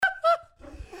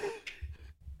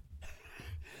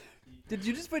Did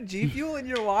you just put G Fuel in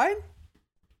your wine?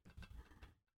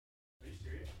 Are you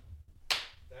serious?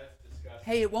 That's disgusting.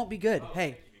 Hey, it won't be good. Oh,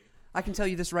 Hey, thank you. I can tell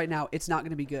you this right now. It's not going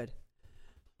to be good.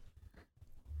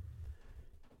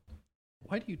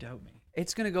 Why do you doubt me?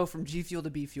 It's going to go from G Fuel to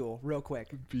B Fuel real quick.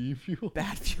 B fuel.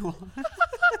 Bad fuel.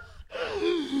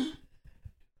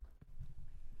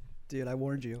 Dude, I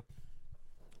warned you.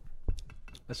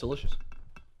 That's delicious.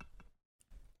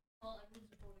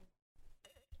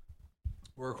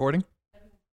 We're recording?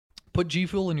 Put G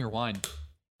Fuel in your wine.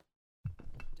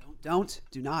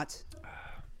 Do not.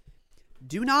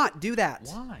 Do not do that.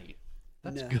 Why?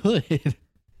 That's No. good.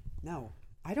 No.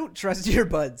 I don't trust your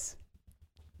buds.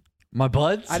 My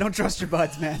buds? I don't trust your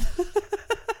buds, man.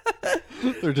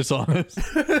 They're dishonest. You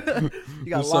got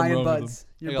There's something lion wrong with buds. them.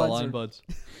 Your I got buds lion are buds.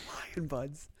 lion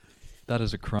buds. That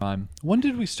is a crime. When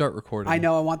did we start recording? I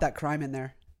know. I want that crime in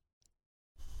there.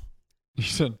 You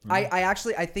said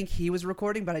I think he was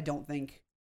recording, but I don't think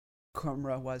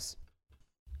Crumra was.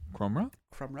 Crumra?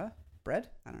 Crumra? Bread?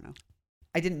 I don't know.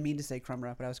 I didn't mean to say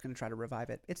Crumra, but I was going to try to revive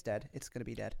it. It's dead. It's going to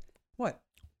be dead. What?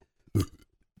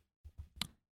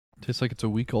 Tastes like it's a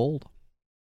week old.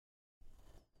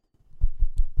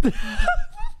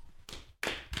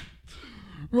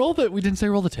 Roll the. We didn't say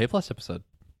roll the tape last episode.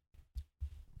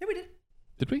 Yeah, we did.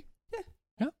 Did we? Yeah.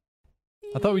 Yeah.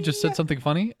 I thought we just said something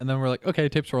funny, and then we're like, okay,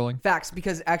 tape's rolling. Facts,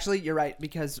 because actually you're right,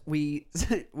 because we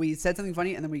we said something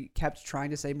funny and then we kept trying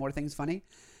to say more things funny.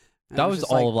 And That it was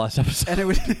just all like- of last episode. and it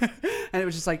was and it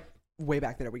was just like way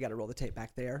back there. We got to roll the tape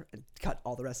back there and cut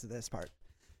all the rest of this part.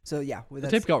 So yeah, The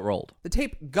tape got rolled. the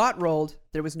tape got rolled.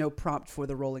 There was no prompt for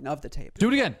the rolling of the tape. Do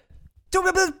it again.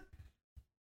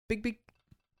 Big. Big.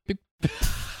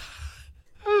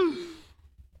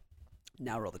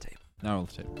 Now roll the tape. Now roll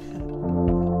the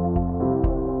tape.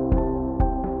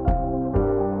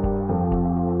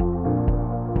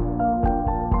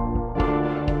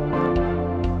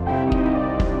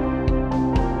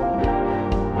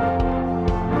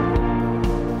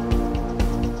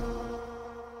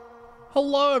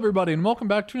 Hello, everybody, and welcome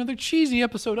back to another cheesy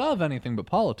episode of Anything But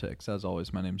Politics. As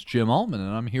always, my name's Jim Altman,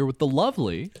 and I'm here with the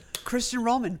lovely... Christian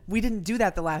Roman. We didn't do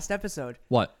that the last episode.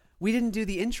 What? We didn't do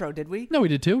the intro, did we? No, we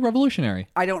did too. Revolutionary.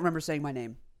 I don't remember saying my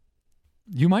name.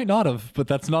 You might not have, but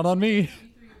that's not on me.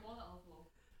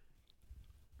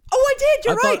 Oh, I did.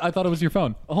 You're right. I thought it was your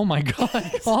phone. Oh my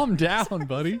god, calm down,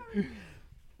 buddy.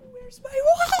 Where's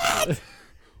my wallet?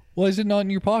 Why is it not in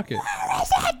your pocket? Where is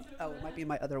it? Oh, it might be in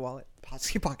my other wallet.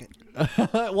 Pocket.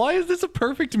 Why is this a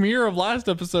perfect mirror of last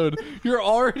episode? You're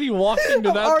already walking to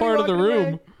I'm that already part of the walking room.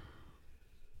 away.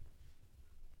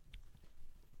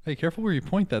 Hey, careful where you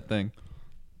point that thing.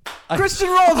 Christian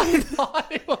I Roman.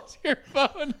 thought it was your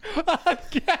phone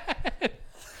again.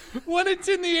 When it's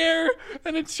in the air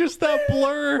and it's just that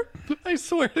blur, I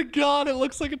swear to God, it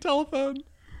looks like a telephone.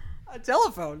 A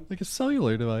telephone. Like a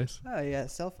cellular device. Oh yeah,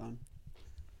 cell phone.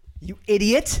 You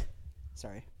idiot.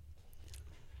 Sorry.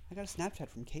 I got a Snapchat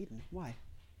from Caden. Why?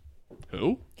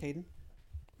 Who? Caden,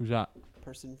 Who's that?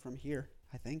 person from here,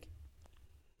 I think.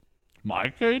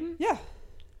 Mike Hayden? Yeah.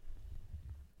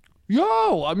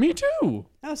 Yo, me too.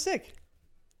 Oh, sick.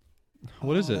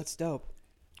 What is it? That's dope.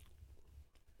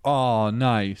 Oh,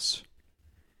 nice.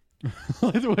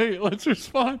 Wait, let's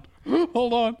respond.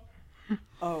 Hold on.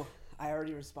 Oh, I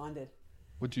already responded.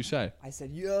 What'd you say? I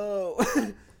said, yo.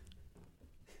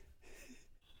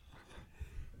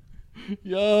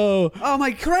 Yo. Oh,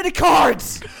 my credit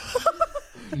cards.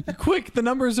 Quick, the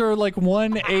numbers are like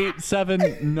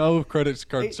 187. No credit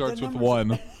card starts with 1.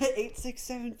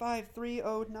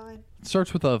 8675309. It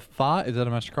starts with a 5. Is that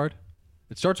a MasterCard?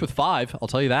 It starts with 5. I'll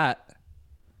tell you that.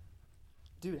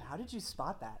 Dude, how did you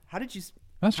spot that? How did you spot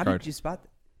that?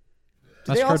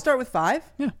 Do they all MasterCard. start with 5?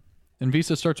 Yeah. And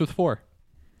Visa starts with 4.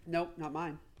 Nope, not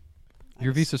mine.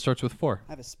 Your Visa starts with 4.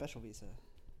 I have a special Visa.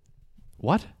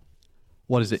 What?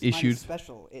 What is it? Mine is Issued?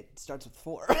 special. It starts with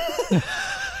 4.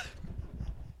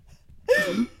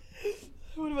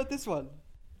 What about this one?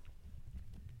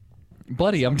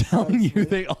 Buddy, I'm telling you,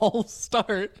 they all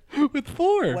start with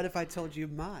 4. What if I told you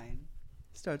mine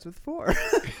starts with 4?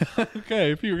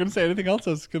 Okay, if you were going to say anything else,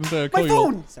 I was going to say, My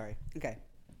phone! Sorry. Okay.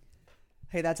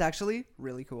 Hey, that's actually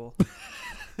really cool.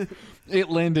 It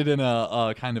landed in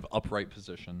a kind of upright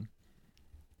position.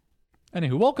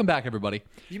 Anywho, welcome back, everybody.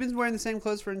 You been wearing the same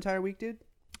clothes for an entire week, dude?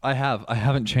 I have. I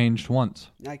haven't changed once.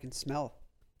 Now I can smell.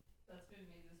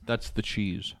 That's the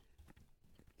cheese.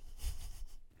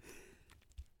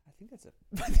 I think that's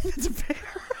a bear.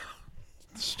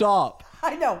 Stop.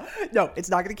 I know. No, it's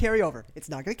not going to carry over. It's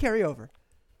not going to carry over.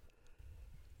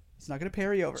 It's not going to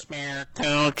parry over. Smell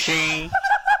Gucci.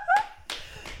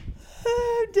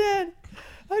 I'm dead.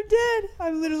 I'm dead.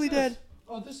 I'm literally dead.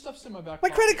 Oh, this stuff's in my back. My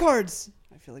credit cards.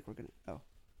 I feel like we're gonna.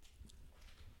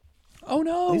 Oh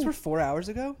no! These were 4 hours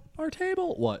ago. Our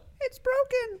table. What? It's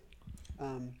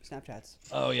broken. Snapchats.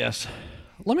 Oh yes.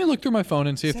 Let me look through my phone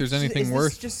and see if there's anything is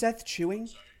worth. This just Seth chewing?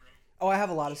 Oh, I have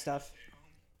a lot of stuff.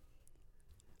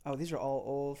 Oh, these are all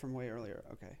old from way earlier.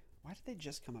 Okay. Why did they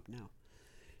just come up now?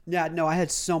 Yeah, no, I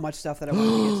had so much stuff that I wanted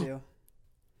to get to.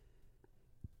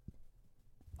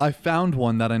 I found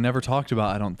one that I never talked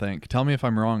about, I don't think. Tell me if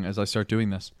I'm wrong as I start doing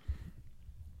this.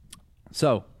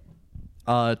 So,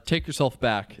 take yourself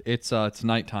back. It's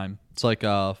nighttime. It's like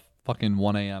fucking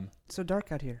 1 a.m. It's so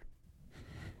dark out here.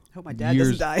 I hope my dad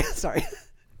Years- doesn't die. Sorry.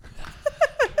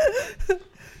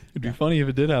 It'd be funny if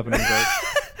it did happen.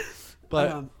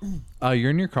 But you're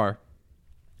in your car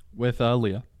with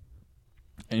Leah.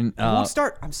 And It won't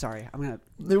start. I'm sorry.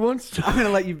 It won't start. I'm gonna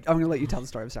let you tell the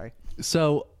story. I'm sorry.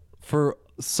 So, for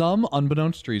some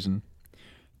unbeknownst reason,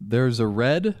 there's a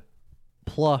red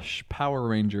plush Power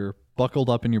Ranger buckled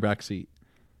up in your back seat.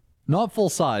 Not full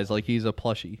size, like he's a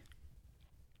plushie.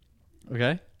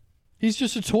 Okay? He's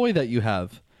just a toy that you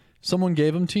have. Someone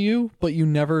gave him to you, but you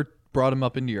never brought him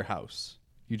up into your house.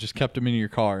 You just kept him in your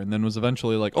car and then was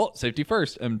eventually like, oh, safety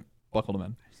first, and buckled him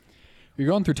in. You're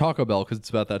going through Taco Bell because it's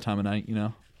about that time of night, you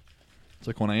know? It's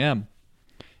like 1 a.m.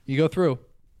 You go through,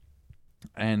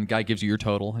 and guy gives you your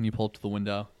total, and you pull up to the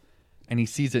window, and he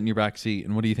sees it in your back seat,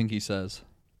 and what do you think he says?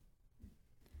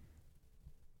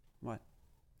 What?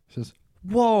 He says,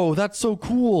 whoa, that's so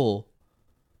cool.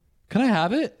 Can I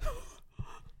have it?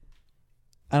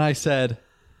 And I said,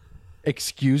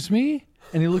 excuse me?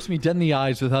 And he looks me dead in the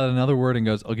eyes without another word and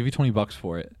goes, I'll give you $20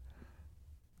 for it.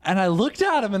 And I looked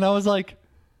at him, and I was like,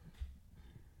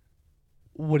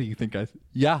 what do you think, guys?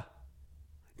 Yeah.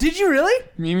 Did you really?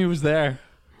 Mimi was there.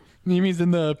 Mimi's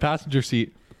in the passenger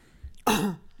seat.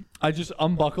 I just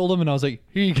unbuckled him and I was like,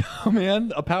 here you go,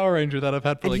 man. A Power Ranger that I've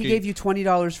had for And like he gave you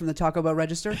 $20 from the Taco Bell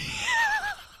register?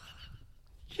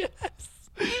 Yes,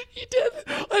 he did.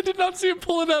 I did not see him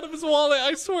pull it out of his wallet.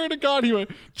 I swear to God, he went,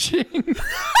 ching.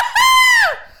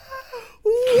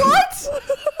 What?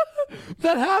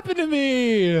 That happened to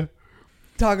me.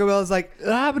 Taco Bell is like,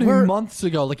 That happened to me months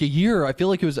ago, like a year. I feel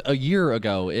like it was a year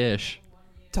ago-ish.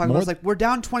 Taco Bell's like, we're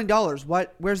down $20.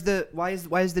 What? Why is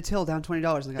the till down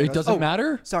 $20? And the guy It goes, doesn't "Oh,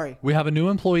 matter. Sorry. We have a new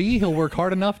employee. He'll work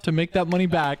hard enough to make that money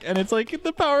back. And it's like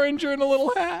the Power Ranger in a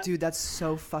little hat. Dude, that's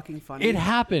so fucking funny. It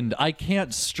happened. I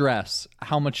can't stress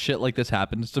how much shit like this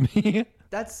happens to me.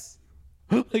 That's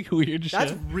Like weird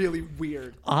shit. really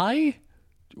weird.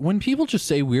 When people just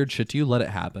say weird shit to you, let it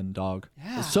happen, dog.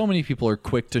 Yeah. So many people are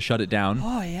quick to shut it down.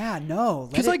 Oh yeah, no.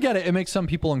 Because I get it. It makes some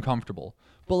people uncomfortable.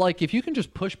 But like, if you can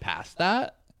just push past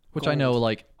that, which I know,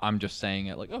 like, I'm just saying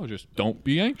it like, oh, just don't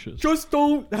be anxious. Just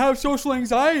don't have social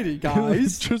anxiety,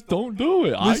 guys. Just don't do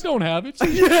it. I don't have it. So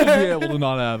you should be able to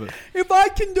not have it. If I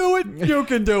can do it, you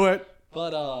can do it.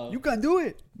 But You can do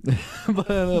it.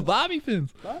 Bobby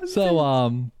fins. Bobby So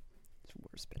It's the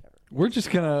worst bit ever. we're just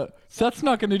gonna. Seth's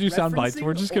not gonna do sound bites. Referencing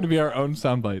We're just gonna be our own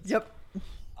sound bites. Yep.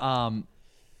 No,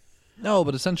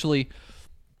 but essentially,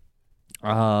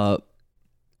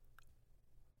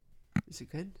 Is it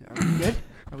good? Are we good?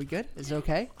 Are we good? Is it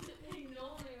okay?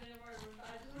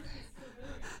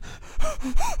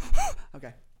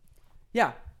 Okay.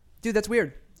 Yeah. Dude, that's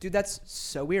weird. Dude, that's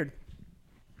so weird.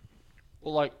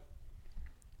 well, like,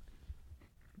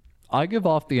 I give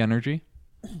off the energy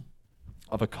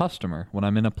of a customer when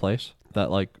I'm in a place that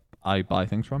like I buy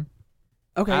things from.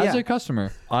 Okay, As yeah. a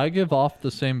customer, I give off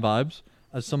the same vibes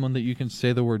as someone that you can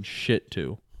say the word shit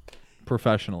to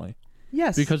professionally.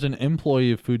 Yes. Because an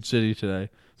employee of Food City today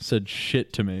said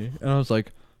shit to me. And I was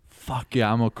like, fuck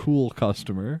yeah, I'm a cool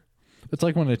customer. It's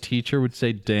like when a teacher would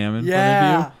say damn in front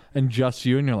of you and just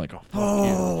you, and you're like,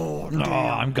 oh, fuck you.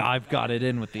 I've got it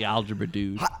in with the algebra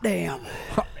dude. Hot damn.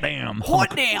 Hot damn.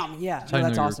 Hot damn. Yeah. how you That's know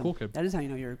you're a awesome. cool kid. That is how you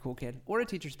know you're a cool kid. Or a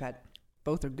teacher's pet.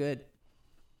 Both are good.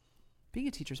 Being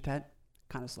a teacher's pet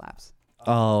kind of slaps.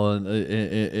 Oh,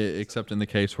 except in the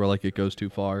case where like it goes too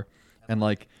far. And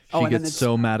like she and then gets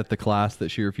so mad at the class that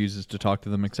she refuses to talk to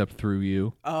them except through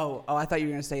you. Oh, I thought you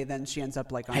were going to say then she ends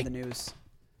up like on Hey. the news.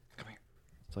 Come here.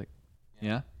 It's like,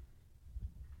 yeah.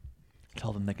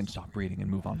 Tell them they can stop reading and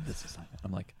move on to this assignment.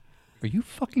 I'm like, are you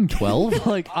fucking 12?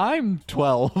 Like, I'm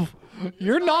 12.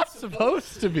 You're not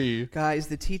supposed to be. Guys,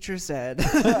 the teacher said.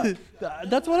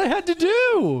 That's what I had to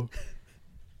do.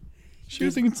 She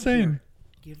was insane.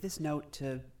 Give this note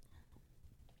to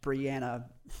Brianna.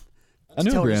 I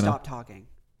knew Tell her to Brianna. stop talking.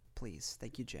 Please.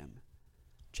 Thank you, Jim.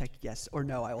 Check yes or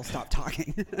no. I will stop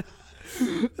talking.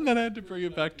 And then I had to bring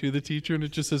it back to the teacher, and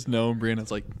it just says no, and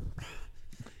Brianna's like,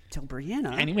 Till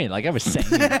Brianna. Anyway, like I was saying.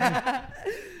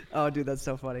 Oh, dude, that's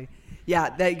so funny. Yeah,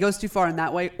 that goes too far in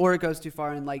that way, or it goes too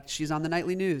far in like she's on the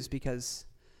nightly news because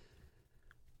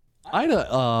I had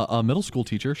a middle school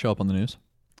teacher show up on the news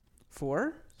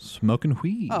for. smoking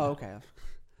weed. Oh, okay.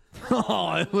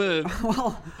 Oh,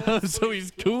 Well, so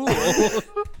he's cool.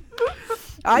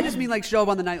 I just mean like show up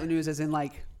on the nightly news as in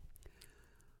like.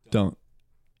 Don't.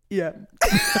 Yeah.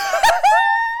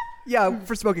 Yeah,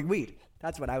 for smoking weed.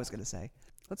 That's what I was gonna say.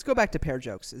 Let's go back to pear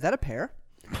jokes. Is that a pear?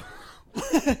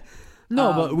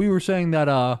 No, but we were saying that.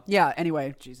 Yeah.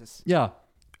 Anyway, Jesus. Yeah,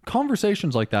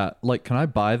 conversations like that. Like, can I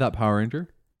buy that Power Ranger?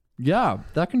 Yeah,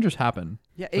 that can just happen.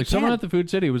 Yeah, it like someone can. at the Food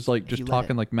City was like just you let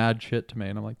talking it. like mad shit to me,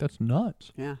 and I'm like, that's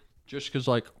nuts. Yeah. Just because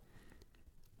like,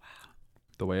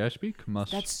 the way I speak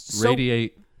must That's so-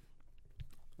 radiate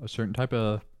a certain type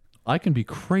of. I can be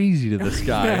crazy to this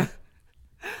guy.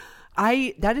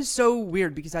 That is so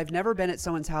weird because I've never been at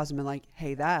someone's house and been like,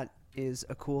 hey, that is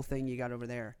a cool thing you got over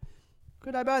there.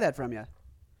 Could I buy that from you?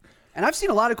 And I've seen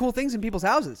a lot of cool things in people's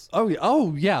houses.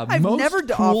 Oh yeah. I've Most never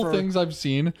cool offer- things I've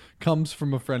seen comes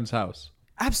from a friend's house.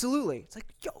 Absolutely. It's like,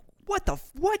 yo, what?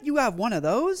 You have one of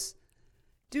those?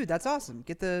 Dude, that's awesome.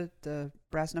 Get the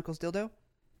brass knuckles dildo.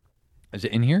 Is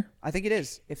it in here? I think it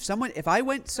is. If I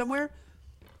went somewhere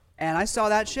and I saw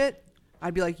that shit,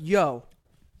 I'd be like, yo,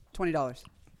 $20.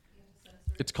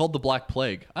 It's called the Black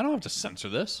Plague. I don't have to censor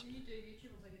this.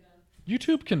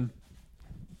 YouTube can.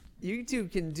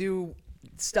 YouTube can do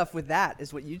stuff with that,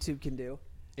 is what YouTube can do.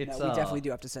 It's, no, we definitely do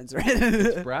have to censor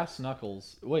it. Brass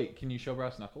knuckles. Wait, can you show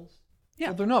brass knuckles? Yeah.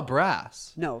 Well, they're not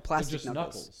brass. No, They're plastic just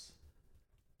knuckles.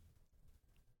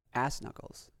 Ass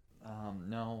knuckles.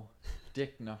 No.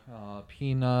 Dick knuckles.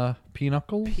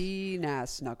 P-knuckles?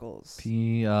 Penis knuckles.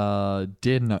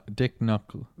 Dick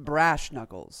knuckle. Brash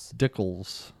knuckles.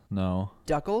 Dickles. No.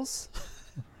 Duckles.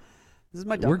 This is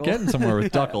my duckle. We're getting somewhere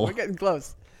with duckle. We're getting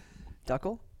close.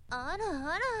 Duckle?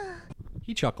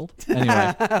 He chuckled.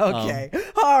 Anyway. Okay.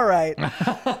 All right.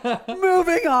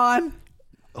 Moving on.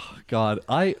 God,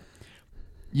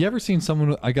 you ever seen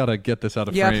someone? I gotta get this out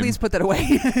of Yeah, frame. please put that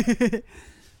away.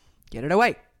 Get it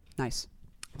away. Nice.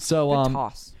 So, Good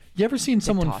toss. you ever seen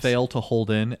someone toss. fail to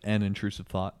hold in an intrusive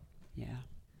thought? Yeah.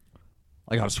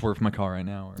 I gotta swerve my car right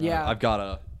now. Or Yeah. I've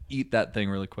gotta eat that thing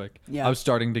really quick. Yeah. I was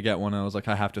starting to get one, and I was like,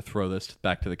 I have to throw this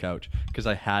back to the couch because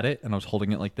I had it and I was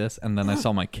holding it like this, and then I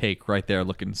saw my cake right there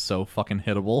looking so fucking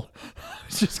hittable. I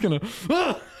was just gonna,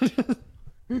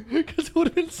 because it would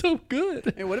have been so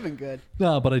good. It would have been good.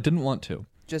 No, but I didn't want to.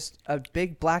 Just a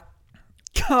big black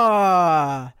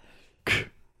cock.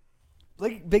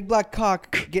 Like big black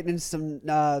cock getting into some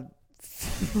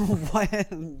what?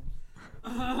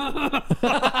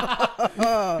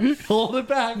 Hold it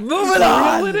back. Move it Reel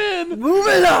on. it in. Move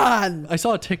it on. I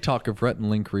saw a TikTok of Rhett and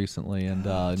Link recently, and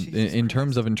in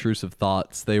terms of intrusive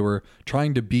thoughts, they were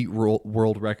trying to beat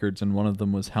world records, and one of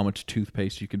them was how much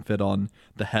toothpaste you can fit on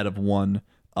the head of one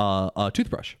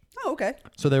toothbrush. Oh, okay.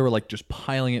 So they were like just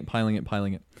piling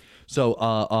it.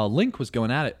 So Link was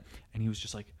going at it, and he was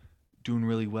just like doing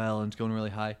really well, and it's going really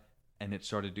high, and it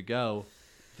started to go,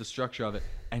 the structure of it,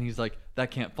 and he's like, that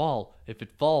can't fall. If it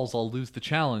falls, I'll lose the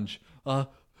challenge. And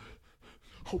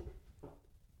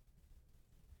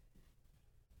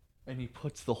he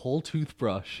puts the whole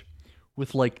toothbrush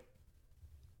with like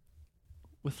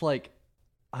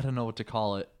I don't know what to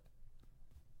call it.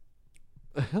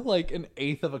 Like an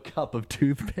eighth of a cup of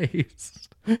toothpaste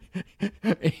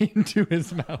into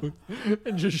his mouth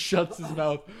and just shuts his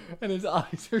mouth, and his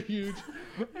eyes are huge,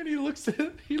 and he looks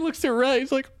at Ray.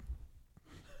 He's like,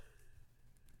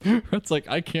 Rhett's like,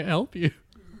 I can't help you.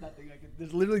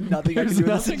 There's literally nothing I can There's do in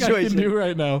this nothing I situation. can do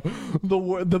right now.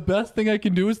 The best thing I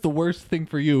can do is the worst thing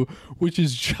for you, which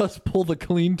is just pull the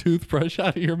clean toothbrush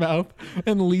out of your mouth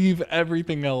and leave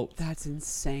everything else. That's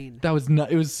insane. That was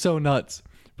it was so nuts.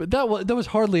 But that was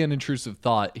hardly an intrusive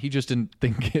thought. He just didn't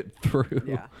think it through.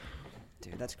 Yeah.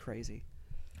 Dude, that's crazy.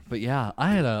 But yeah, I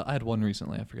had one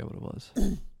recently. I forget what it was.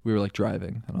 We were like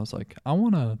driving, and I was like, I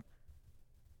don't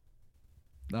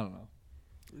know.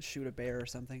 Shoot a bear or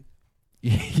something.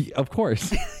 Of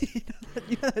course.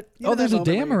 There's a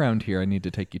dam around here I need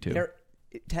to take you to.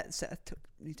 Seth took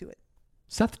me to it.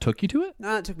 Seth took you to it?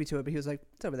 No, it took me to it, but he was like,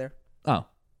 it's over there. Oh.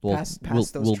 Well, Past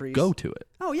those we'll trees. go to it.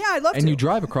 Oh, yeah, I'd love to. And you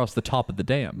drive across the top of the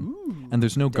dam. Ooh, And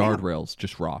there's no damn. guardrails,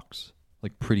 just rocks.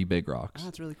 Like pretty big rocks. Oh,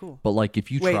 that's really cool. But like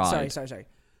if you Wait, tried. sorry.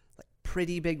 Like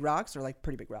pretty big rocks or like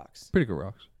pretty big rocks? Pretty good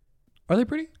rocks. Are they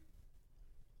pretty?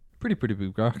 Pretty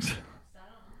big rocks.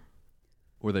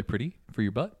 Were they pretty for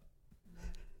your butt?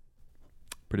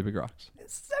 Pretty big rocks.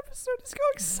 This episode is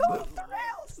going so off the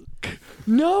rails.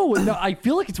 No, I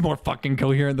feel like it's more fucking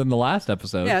coherent than the last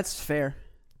episode. Yeah, that's fair.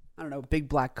 I don't know, big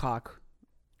black cock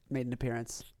made an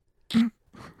appearance. I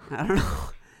don't know.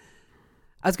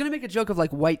 I was gonna make a joke of like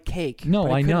white cake. No,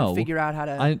 but I I couldn't know. Figure out how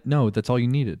to. No, that's all you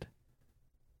needed.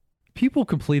 People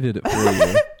completed it for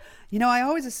you. You know, I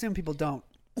always assume people don't.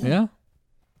 Yeah.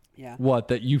 Yeah. What?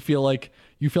 That you feel like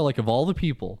of all the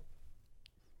people,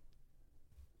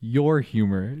 your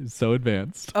humor is so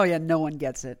advanced. Oh yeah, no one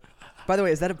gets it. By the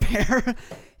way, is that a bear?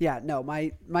 Yeah, no,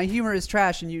 my humor is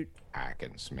trash, and I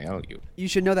can smell you. you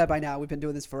should know that by now. We've been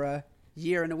doing this for a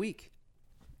year and a week.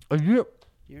 Yep.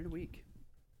 Year and a week.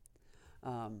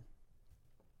 I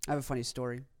have a funny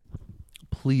story.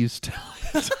 Please tell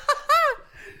it.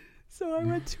 So I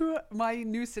went to my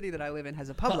new city that I live in has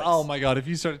a Publix. Oh my god! If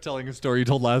you started telling a story you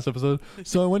told last episode,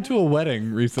 so I went to a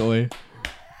wedding recently.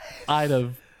 I'd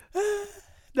have.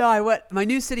 No, I went. My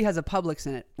new city has a Publix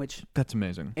in it, which That's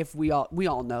amazing. if we all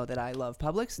know that I love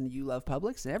Publix and you love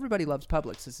Publix and everybody loves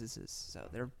Publix. So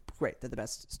they're great. They're the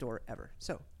best store ever.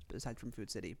 So aside from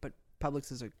Food City, but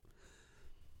Publix is a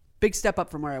big step up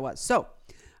from where I was. So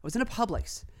I was in a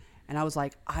Publix. And I was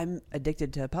like, I'm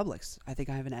addicted to Publix. I think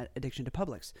I have an addiction to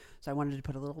Publix. So I wanted to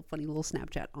put a funny little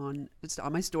Snapchat on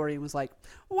my story and was like,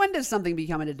 when does something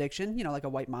become an addiction? You know, like a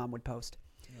white mom would post.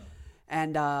 Yeah.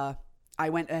 And I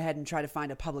went ahead and tried to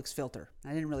find a Publix filter. I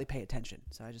didn't really pay attention.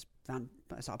 So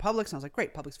I saw Publix and I was like,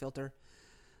 great, Publix filter.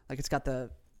 Like it's got the,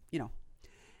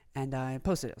 and I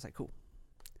posted it. I was like, cool.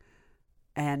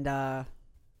 And a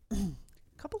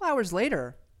couple hours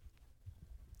later,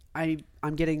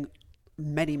 I'm getting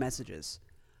many messages.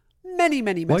 Many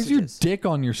messages. Why is your dick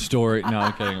on your story? No,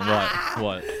 I'm kidding.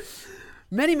 What?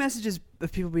 Many messages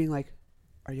of people being like,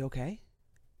 are you okay?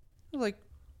 I was like,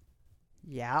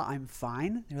 yeah, I'm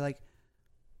fine. They're like,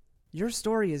 your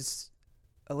story is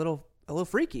a little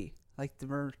freaky. Like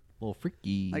we're A little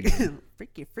freaky. like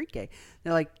freaky.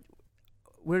 They're like,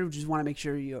 we just want to make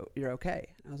sure you're okay.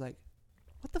 I was like,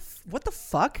 what the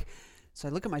fuck? So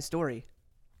I look at my story.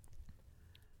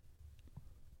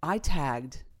 I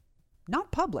tagged,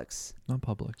 not Publix,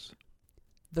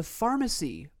 the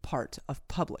pharmacy part of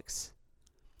Publix.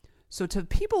 So to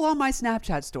people on my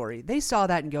Snapchat story, they saw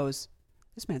that and goes,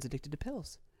 this man's addicted to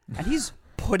pills. And he's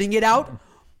putting it out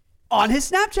on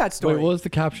his Snapchat story. Wait, what was the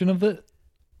caption of it?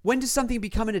 When does something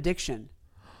become an addiction?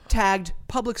 Tagged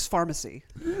Publix pharmacy.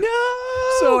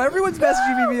 No! So everyone's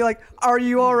messaging me like, are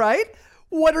you all right?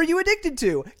 What are you addicted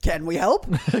to? Can we help?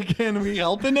 Can we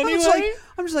help in any I'm way?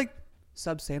 just like,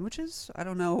 sub sandwiches? I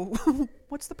don't know.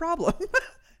 What's the problem?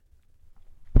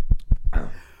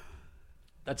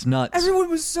 That's nuts. Everyone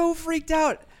was so freaked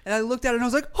out. And I looked at it and I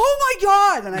was like, oh my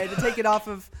God. And I had to take it off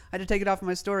of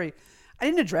my story. I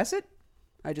didn't address it.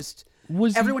 I just,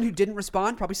 everyone who didn't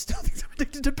respond probably still thinks I'm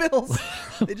addicted to pills.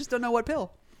 They just don't know what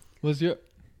pill.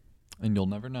 And you'll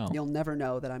never know. You'll never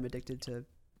know that I'm addicted to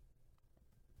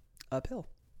a pill.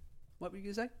 What were you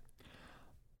going to say?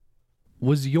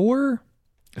 Was your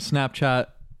Snapchat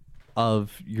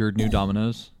of your new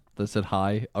Domino's that said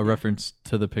hi a reference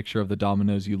to the picture of the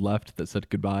Domino's you left that said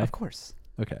goodbye? Of course.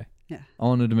 Okay. Yeah. I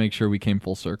wanted to make sure we came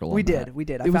full circle. We on did. that. We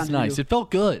did. It was nice. It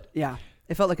felt good. Yeah.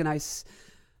 It felt like a nice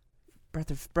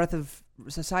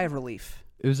a sigh of relief.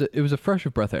 It was a fresh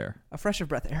of breath air. A fresh of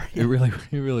breath air. It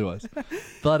really was.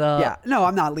 But yeah. No,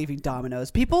 I'm not leaving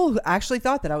Domino's. People actually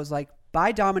thought that I was like,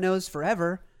 bye Domino's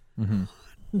forever. Mm-hmm.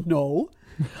 No,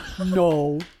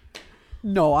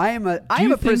 I am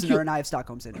a prisoner and I have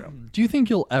Stockholm syndrome. Do you think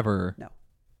you'll ever? No.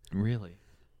 Really?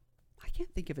 I can't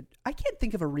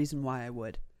think of a reason why I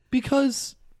would.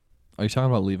 Because are you talking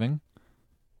about leaving?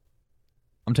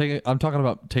 I'm talking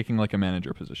about taking like a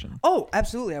manager position. Oh,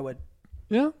 absolutely I would.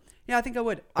 Yeah? Yeah, I think I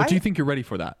would. But do you think you're ready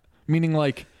for that? Meaning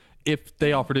like if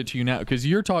they offered it to you now because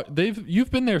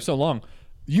you've been there so long.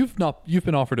 You've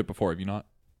been offered it before, have you not?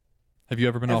 Have you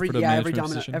ever been offered a management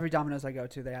position? Every Domino's I go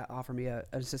to, they offer me an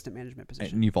assistant management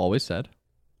position. And you've always said?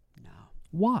 No.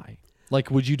 Why?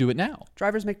 Like, would you do it now?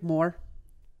 Drivers make more.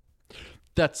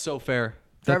 That's so fair.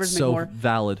 Drivers That's so make more.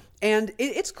 valid. And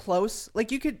it's close.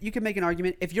 Like you could make an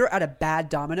argument if you're at a bad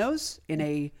Domino's in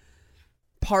a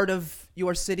part of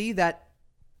your city that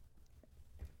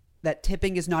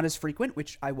tipping is not as frequent,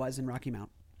 which I was in Rocky Mount.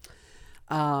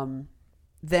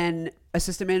 Then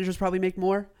assistant managers probably make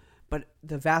more. But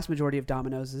the vast majority of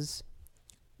Domino's is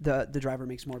the driver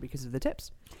makes more because of the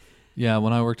tips. Yeah,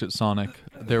 when I worked at Sonic,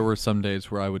 there were some days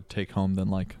where I would take home than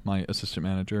like my assistant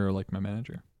manager or like my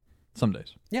manager. Some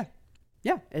days. Yeah.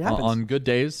 Yeah, it happens. On good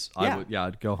days, Yeah.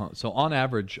 I'd go home. So on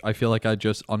average, I feel like I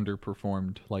just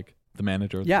underperformed like the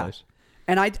manager of the place.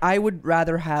 And I would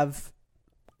rather have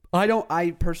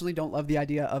I personally don't love the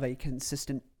idea of a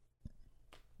consistent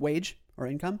wage or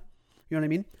income. You know what I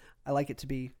mean? I like it to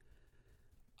be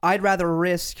I'd rather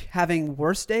risk having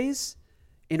worse days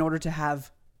in order to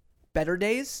have better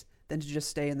days than to just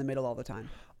stay in the middle all the time.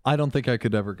 I don't think I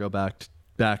could ever go back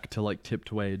to like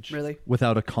tipped wage. Really?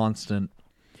 Without a constant.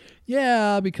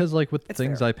 Yeah, because like with It's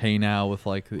things fair. I pay now, with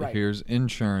like Right. here's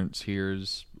insurance,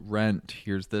 here's rent,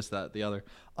 here's this, that, the other.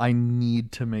 I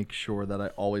need to make sure that I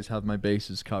always have my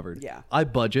bases covered. Yeah. I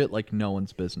budget like no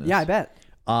one's business. Yeah, I bet.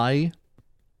 I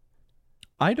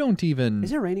don't even.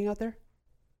 Is it raining out there?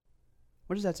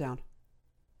 What does that sound?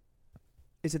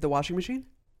 Is it the washing machine?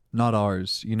 Not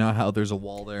ours. You know how there's a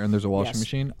wall there and there's a washing Yes.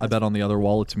 machine? I bet on the other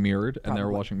wall it's mirrored and their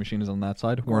Probably. washing machine is on that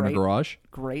side. We're in a Great. garage.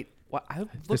 Great. What? I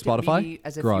looked Spotify? at me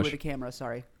as if Garage. you were the camera.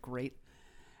 Sorry. Great.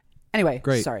 Anyway.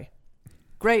 Great. Sorry.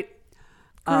 Great.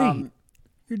 Great.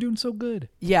 You're doing so good.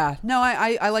 Yeah. No,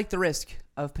 I like the risk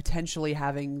of potentially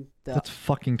having the. That's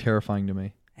fucking terrifying to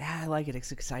me. Yeah, I like it.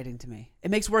 It's exciting to me. It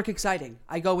makes work exciting.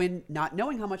 I go in not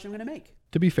knowing how much I'm going to make.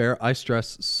 To be fair, I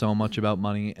stress so much about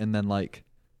money, and then like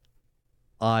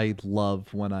I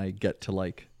love when I get to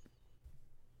like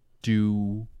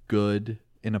do good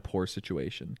in a poor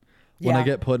situation. When I Yeah.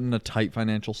 get put in a tight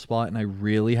financial spot and I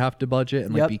really have to budget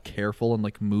and like Yep. be careful and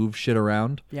like move shit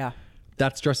around, Yeah.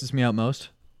 that stresses me out most.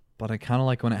 But I kind of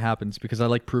like when it happens because I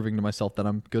like proving to myself that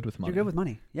I'm good with money. You're good with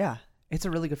money. Yeah. It's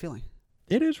a really good feeling.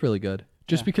 It is really good.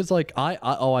 Just Yeah. because like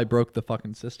I broke the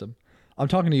fucking system. I'm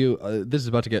talking to you. This is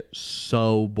about to get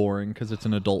so boring because it's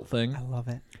an adult thing. I love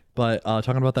it. But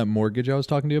talking about that mortgage I was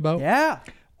talking to you about. Yeah.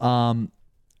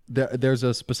 There's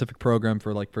a specific program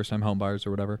for like first time home buyers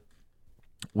or whatever,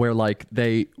 where like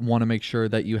they want to make sure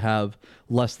that you have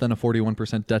less than a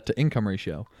 41% debt to income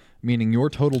ratio, meaning your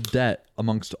total debt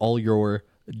amongst all your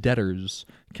debtors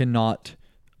cannot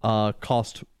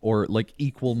cost or like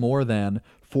equal more than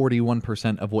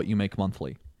 41% of what you make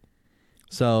monthly.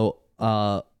 So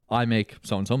I make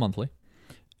so-and-so monthly,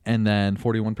 and then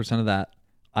 41% of that,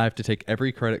 I have to take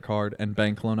every credit card and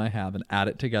bank loan I have and add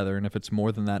it together. And if it's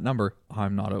more than that number,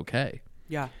 I'm not okay.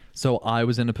 Yeah. So I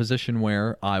was in a position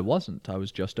where I wasn't. I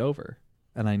was just over,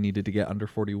 and I needed to get under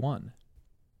 41.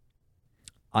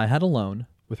 I had a loan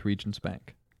with Regions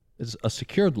Bank. It's a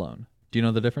secured loan. Do you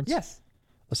know the difference? Yes.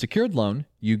 A secured loan,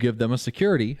 you give them a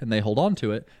security and they hold on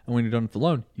to it. And when you're done with the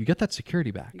loan, you get that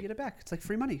security back. You get it back. It's like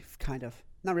free money, kind of.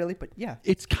 Not really, but yeah.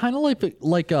 It's kind of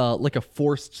like a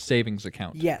forced savings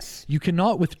account. Yes. You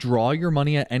cannot withdraw your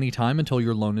money at any time until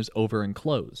your loan is over and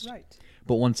closed. Right.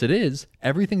 But once it is,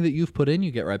 everything that you've put in, you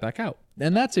get right back out.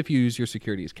 And that's if you use your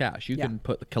security as cash. You Yeah. can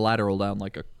put the collateral down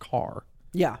like a car.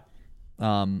 Yeah.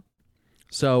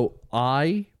 So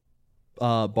I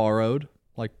borrowed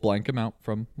like blank amount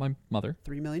from my mother.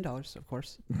 $3 million, of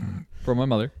course. From my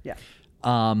mother. Yeah.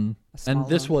 And small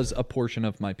this loan. was a portion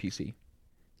of my PC.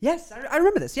 Yes, I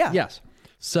remember this. Yeah. Yes.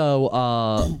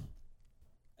 So,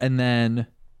 and then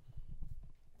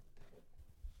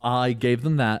I gave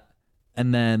them that,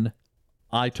 and then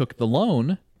I took the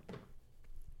loan,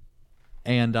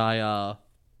 and I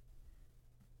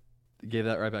gave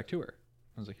that right back to her.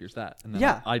 I was like, "Here's that," and then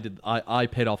Yeah. I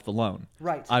paid off the loan.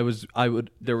 Right.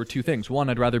 There were two things. One,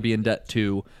 I'd rather be in debt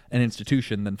to an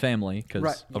institution than family, because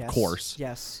Right. of Yes. course.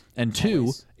 Yes. And two,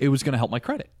 Always. it was going to help my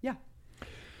credit. Yeah.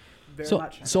 Very So,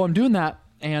 much. so I'm doing that,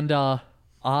 and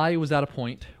I was at a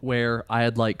point where I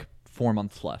had like 4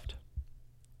 months left,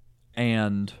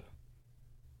 and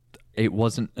it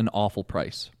wasn't an awful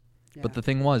price. But Yeah. the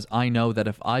thing was, I know that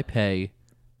if I pay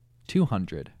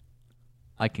 $200,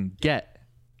 I can get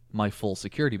my full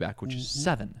security back, which is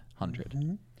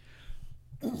 $700.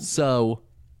 So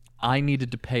I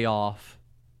needed to pay off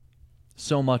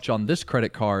so much on this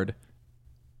credit card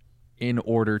in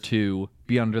order to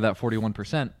be under that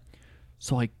 41%.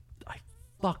 So I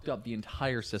fucked up the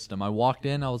entire system. I walked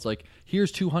in, I was like,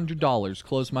 here's $200,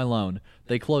 close my loan.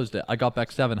 They closed it. I got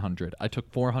back $700. I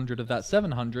took $400 of that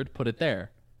 $700, put it there.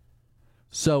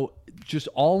 So just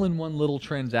all in one little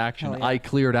transaction, Hell yeah. I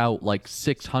cleared out like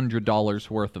 $600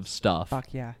 worth of stuff,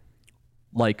 Fuck yeah.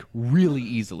 like really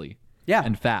easily Yeah.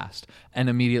 and fast. And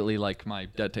immediately like my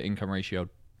debt to income ratio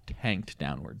tanked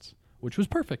downwards, which was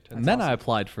perfect. And then I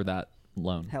applied for that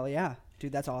loan. Hell yeah.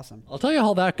 Dude, that's awesome. I'll tell you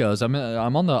how that goes. I'm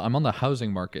on the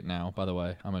housing market now, by the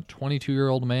way. I'm a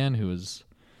 22-year-old man who is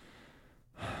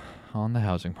on the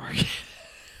housing market.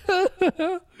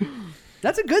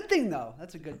 That's a good thing, though.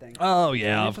 That's a good thing. Oh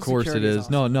yeah, Financial of course it security is is.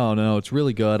 No, it's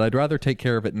really good. I'd rather take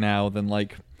care of it now than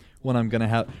like when I'm gonna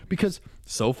have, because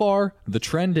so far the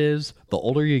trend is the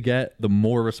older you get, the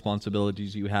more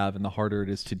responsibilities you have, and the harder it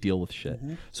is to deal with shit.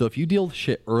 So if you deal with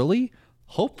shit early,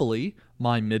 hopefully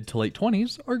my mid to late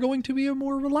 20s are going to be a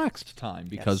more relaxed time,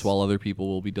 because Yes. while other people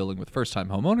will be dealing with first time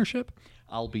home ownership,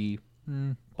 I'll be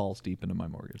balls deep into my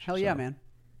mortgage. Hell So, yeah, man.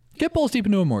 Get balls deep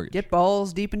into a mortgage. Get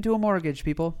balls deep into a mortgage,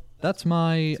 people. That's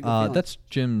my a good feeling. that's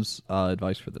Jim's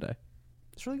advice for the day.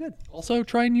 It's really good. Also,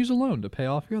 try and use a loan to pay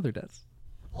off your other debts.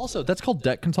 Also, that's called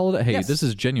debt consolidation. Hey, Yes. this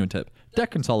is a genuine tip.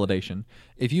 Debt consolidation.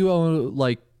 If you own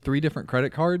like 3 different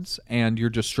credit cards and you're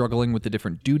just struggling with the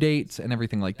different due dates and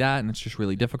everything like that, and it's just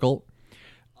really difficult,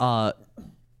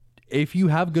 if you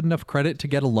have good enough credit to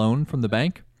get a loan from the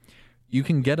bank, you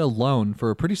can get a loan for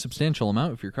a pretty substantial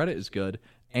amount if your credit is good,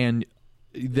 and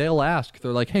they'll ask,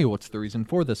 they're like, hey, what's the reason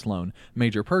for this loan?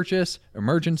 Major purchase,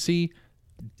 emergency.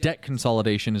 Debt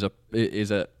consolidation is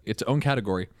its own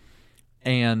category.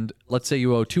 And let's say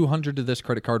you owe $200 to this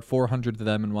credit card, $400 to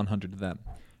them, and $100 to them.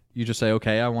 You just say,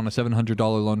 okay, I want a $700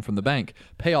 loan from the bank.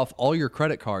 Pay off all your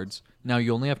credit cards. Now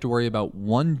you only have to worry about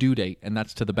one due date, and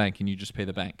that's to the bank, and you just pay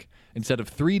the bank. Instead of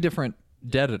 3 different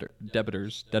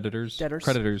debtors,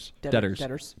 creditors,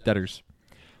 debtors.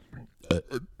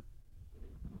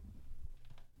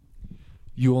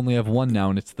 You only have one now,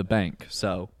 and it's the bank.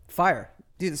 So Fire.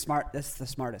 That's the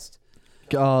smartest.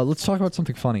 let's talk about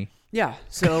something funny. Yeah.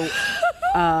 So,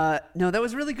 no, that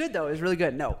was really good though. It was really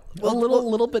good. No, A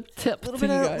little bit tip.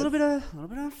 little bit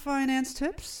of finance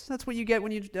tips. That's what you get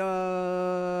when you tune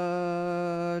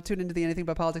into the Anything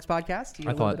But Politics podcast. You get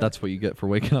I a little thought bit that's what you get for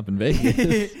waking up in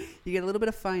Vegas. you get a little bit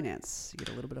of finance.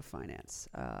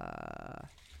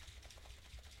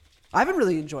 I've been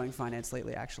really enjoying finance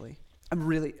lately. Actually,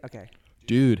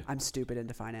 Dude, I'm stupid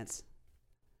into finance.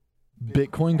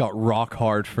 Bitcoin got rock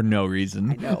hard for no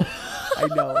reason. I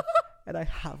know, and I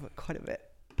have quite a bit.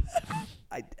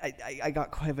 I got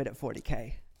quite a bit at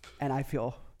 40K, and I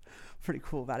feel pretty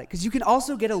cool about it because you can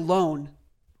also get a loan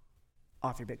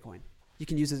off your Bitcoin. You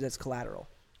can use it as collateral.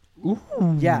 Ooh,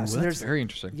 Yeah, so that's there's very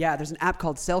interesting. Yeah, there's an app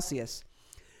called Celsius,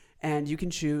 and you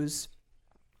can choose.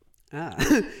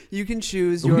 You can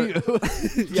choose your.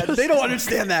 Yeah, they don't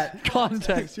understand that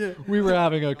Context. We were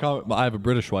having I have a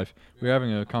British wife. We were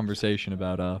having a conversation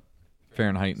about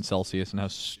Fahrenheit and Celsius and how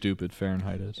stupid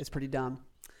Fahrenheit is. It's pretty dumb.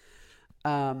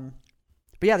 But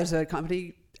yeah, there's a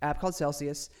company app called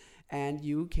Celsius, and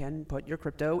you can put your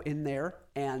crypto in there,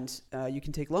 and you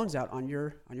can take loans out on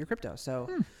your crypto. So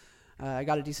I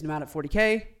got a decent amount at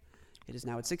 40K. It is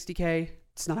now at 60K.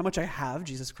 It's not how much I have,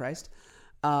 Jesus Christ.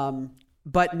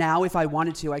 But now if I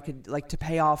wanted to, I could to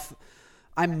pay off.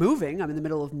 I'm moving. I'm in the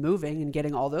middle of moving, and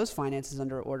getting all those finances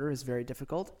under order is very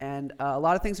difficult. And a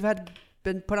lot of things have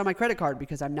been put on my credit card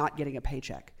because I'm not getting a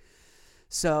paycheck.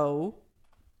 So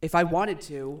if I wanted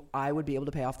to, I would be able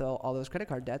to pay off all those credit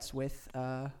card debts with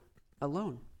a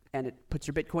loan. And it puts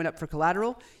your Bitcoin up for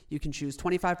collateral. You can choose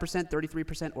 25%,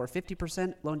 33%, or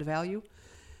 50% loan to value.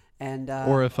 And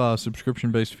Or if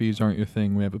subscription-based fees aren't your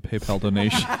thing, we have a PayPal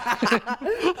donation.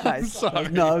 Nice. Sorry.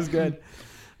 No, that was good.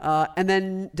 And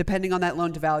then depending on that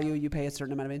loan to value, you pay a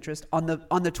certain amount of interest. On the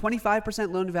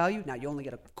 25% loan to value, now you only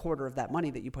get a quarter of that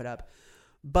money that you put up,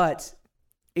 but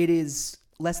it is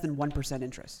less than 1%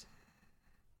 interest,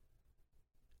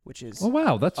 which is Oh,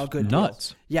 wow. That's a good deal.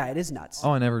 nuts. Yeah, it is nuts.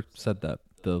 Oh, I never said that.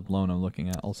 The loan I'm looking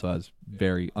at also has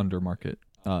very under-market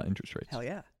interest rates. Hell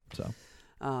yeah. So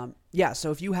Yeah,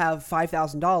 so if you have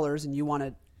 $5,000 and you want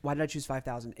to, why did I choose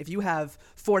 5,000? If you have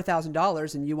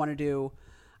 $4,000 and you want to do,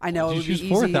 I know it would be choose easy.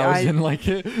 4,000 like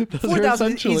it. Those are 4,000 is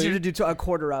essentially easier to do a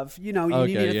quarter of. You know, you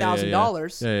Okay, need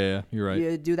 $1,000. Yeah, you're right.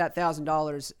 You do that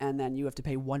 $1,000, and then you have to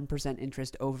pay 1%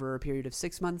 interest over a period of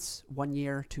 6 months, 1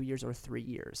 year, 2 years, or 3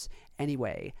 years.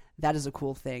 Anyway, that is a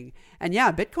cool thing. And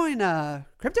yeah, Bitcoin,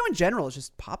 crypto in general is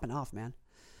just popping off, man.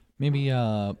 Maybe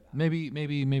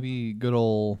good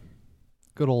old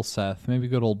Seth, maybe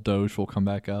good old Doge will come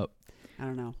back up. I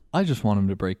don't know. I just want him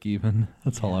to break even.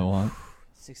 That's all I want.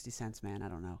 60 cents, man. I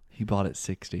don't know. He bought it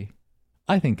 60.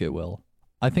 I think it will.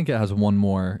 I think it has one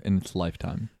more in its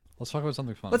lifetime. Let's talk about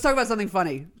something fun. Let's talk about something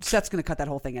funny. Seth's going to cut that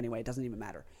whole thing anyway. It doesn't even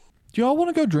matter. Do y'all want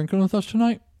to go drinking with us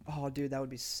tonight? Oh, dude, that would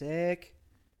be sick.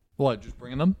 What, just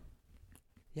bringing them?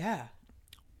 Yeah.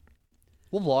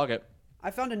 We'll vlog it. I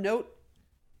found a note.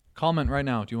 Comment right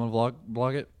now. Do you want to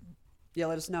vlog it? Yeah,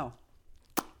 let us know.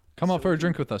 Come out for a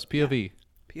drink with us. POV.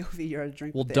 POV, you're at a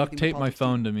drink. We'll with duct Anything tape But my Politics.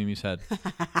 phone to Mimi's head.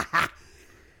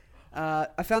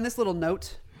 I found this little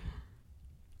note.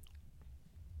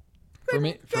 For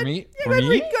me? Go ahead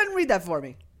and read that for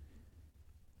me.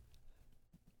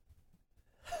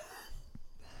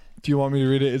 Do you want me to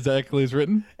read it exactly as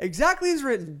written? Exactly as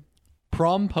written.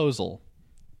 Promposal.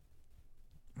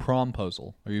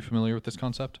 Promposal. Are you familiar with this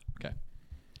concept? Okay.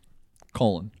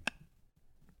 Colon.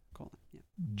 Yeah.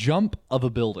 Jump of a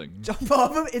building. Jump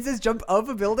off it says jump of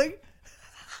a building?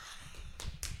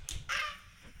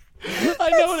 I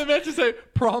know what it meant to say.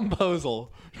 Promposal.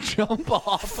 Jump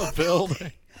off a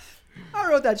building. I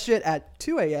wrote that shit at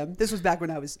 2 a.m. This was back when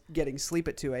I was getting sleep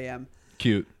at 2 a.m.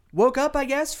 Cute. Woke up, I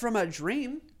guess, from a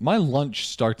dream. My lunch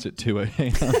starts at 2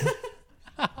 a.m.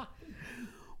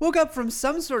 Woke up from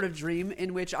some sort of dream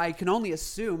in which I can only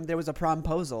assume there was a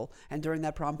promposal, and during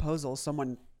that promposal,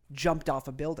 someone jumped off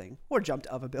a building or jumped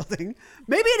of a building.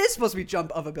 Maybe it is supposed to be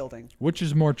jump of a building. Which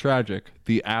is more tragic,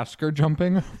 the asker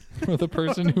jumping or the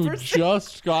person who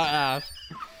just got asked,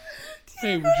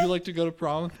 hey, would you like to go to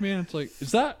prom with me? And it's like,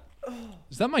 is that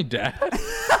my dad?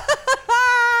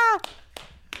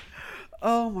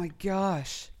 Oh my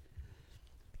gosh.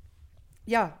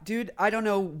 Yeah, dude, I don't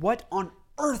know what on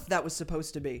earth that was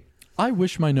supposed to be. I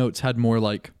wish my notes had more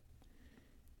like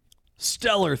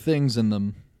stellar things in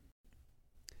them.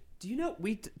 Do you know,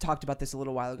 we talked about this a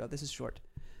little while ago. This is short.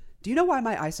 Do you know why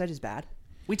my eyesight is bad?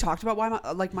 We talked about why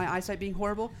my eyesight being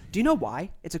horrible. Do you know why?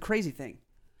 It's a crazy thing.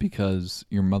 Because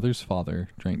your mother's father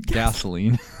drank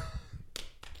gasoline.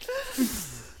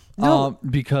 No.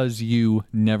 Because you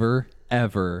never,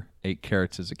 ever ate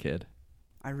carrots as a kid.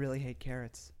 I really hate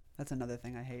carrots. That's another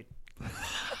thing I hate.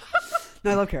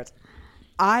 No, I love carrots.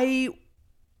 I've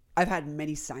had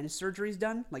many sinus surgeries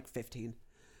done, like 15.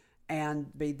 And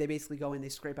they basically go in, they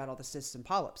scrape out all the cysts and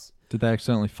polyps. Did they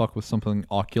accidentally fuck with something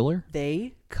ocular?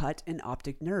 They cut an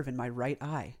optic nerve in my right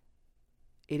eye.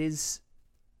 It is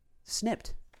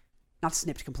snipped. Not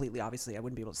snipped completely, obviously. I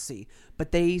wouldn't be able to see.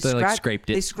 But they scraped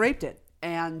it. They scraped it.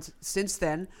 And since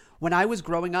then, when I was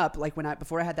growing up, like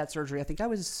before I had that surgery, I think I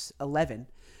was 11.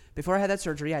 Before I had that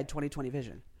surgery, I had 20/20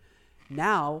 vision.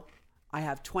 Now, I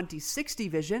have 20/60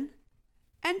 vision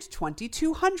and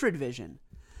 2200 vision.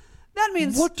 That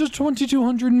means What does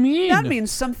 2200 mean? that means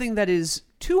something that is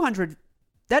 200.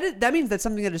 That means that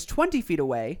something that is 20 feet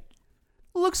away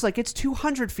looks like it's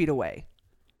 200 feet away.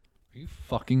 Are you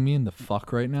fucking me in the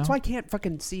fuck right now? That's why I can't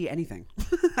fucking see anything.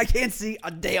 I can't see a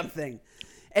damn thing.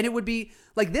 And it would be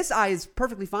like this eye is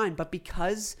perfectly fine, but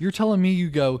because You're telling me you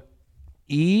go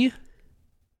E?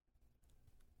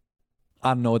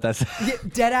 I don't know what that's.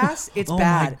 dead ass, it's Oh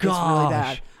bad. my It's really bad.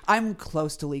 gosh. I'm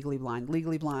close to legally blind.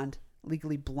 Legally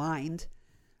blind,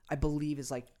 I believe is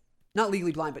like not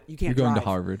legally blind, but you can't You're going drive. to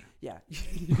Harvard. Yeah.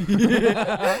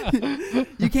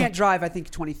 You can't drive, I think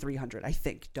 2300. I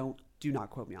think. Do not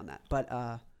quote me on that. But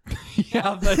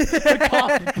Yeah, the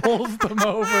cop pulls them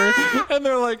over, and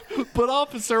they're like, "But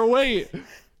officer, wait!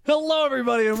 Hello,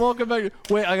 everybody, and welcome back."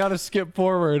 Wait, I gotta skip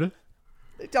forward.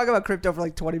 they talk about crypto for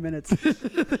like 20 minutes.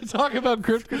 They talk about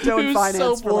crypto. Crypto and It was finance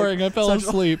so for, like, boring. I fell such-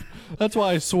 asleep. That's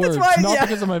why I swerved, why- not yeah.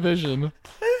 because of my vision.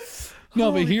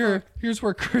 No, but here's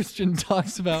where Christian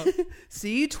talks about.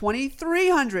 See,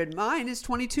 2300. Mine is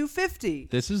 2250.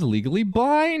 This is legally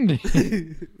blind.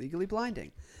 Legally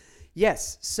blinding.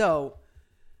 Yes. So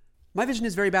my vision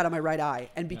is very bad on my right eye.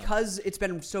 And because it's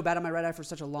been so bad on my right eye for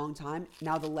such a long time,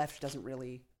 now the left doesn't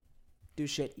really do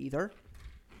shit either.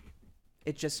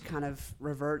 It just kind of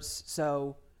reverts.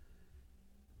 So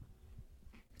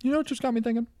You know what just got me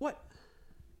thinking? what?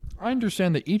 I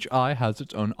understand that each eye has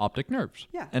its own optic nerves.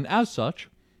 Yeah. And as such,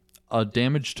 a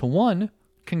damage to one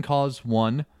can cause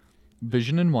one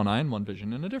vision in one eye and one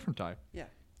vision in a different eye. Yeah.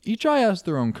 Each eye has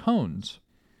their own cones.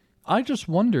 I just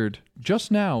wondered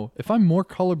just now if I'm more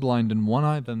colorblind in one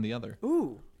eye than the other.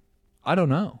 Ooh. I don't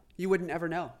know. You wouldn't ever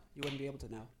know. You wouldn't be able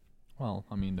to know. Well,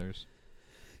 I mean,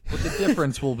 but the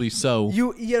difference will be so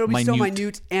It'll be so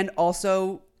minute, and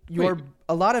also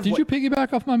a lot of. Did you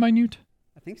piggyback off my minute?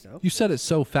 I think so. You said it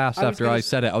so fast I was after gonna I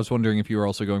said it. I was wondering if you were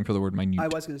also going for the word minute. I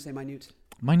was going to say minute.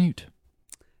 Minute.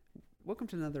 Welcome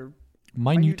to another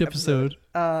Minute episode.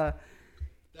 Uh,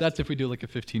 That's if we do like a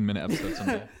 15-minute episode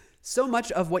someday. so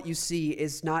much of what you see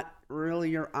is not really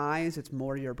your eyes; it's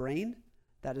more your brain.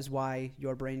 That is why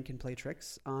your brain can play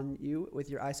tricks on you with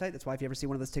your eyesight. That's why if you ever see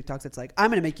one of those TikToks, it's like, I'm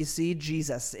going to make you see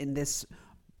Jesus in this,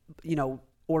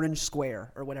 orange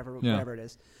square or whatever it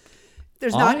is.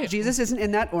 There's not. Jesus isn't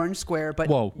in that orange square, but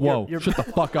Whoa. you're Shut the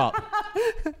fuck up.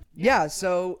 yeah.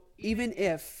 So even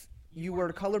if you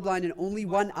were colorblind in only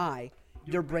one eye,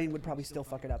 your brain would probably still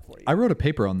fuck it up for you. I wrote a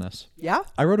paper on this. Yeah?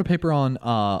 I wrote a paper on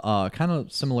kind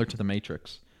of similar to the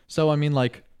Matrix. So, I mean,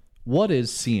 like, what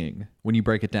is seeing when you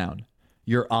break it down?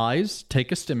 Your eyes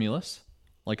take a stimulus,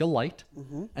 like a light,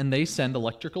 and they send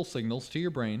electrical signals to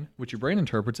your brain, which your brain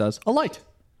interprets as a light.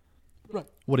 Right.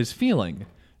 What is feeling?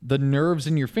 The nerves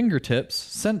in your fingertips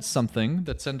sense something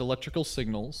that send electrical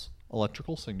signals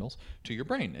to your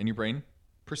brain, and your brain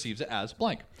perceives it as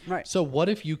blank. Right. So what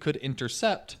if you could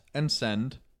intercept and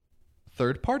send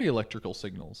third-party electrical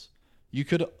signals? You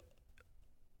could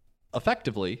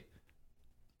effectively,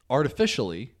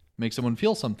 artificially, make someone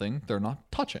feel something they're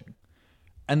not touching.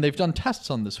 And they've done tests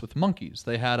on this with monkeys.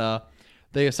 They had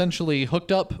They essentially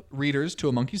hooked up readers to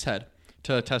a monkey's head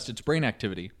to test its brain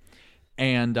activity.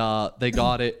 And they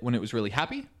got it when it was really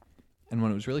happy and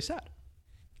when it was really sad.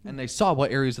 And they saw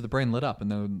what areas of the brain lit up. And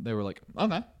then they were like,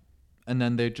 okay. And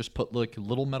then they just put like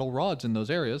little metal rods in those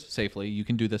areas safely. You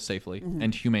can do this safely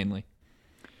and humanely.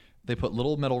 They put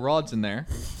little metal rods in there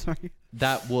Sorry.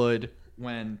 that would,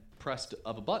 when pressed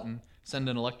of a button, send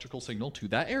an electrical signal to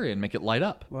that area and make it light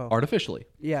up Whoa. artificially.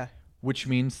 Yeah. Which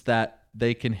means that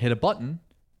they can hit a button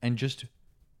and just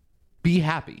be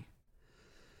happy.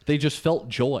 They just felt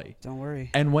joy. Don't worry.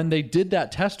 And when they did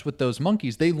that test with those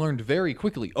monkeys, they learned very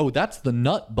quickly, oh, that's the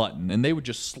nut button. And they would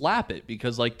just slap it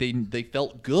because like they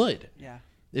felt good. Yeah.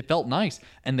 It felt nice.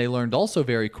 And they learned also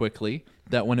very quickly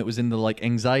that when it was in the like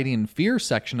anxiety and fear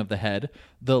section of the head,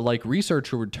 the like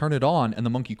researcher would turn it on and the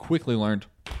monkey quickly learned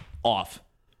off.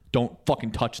 Don't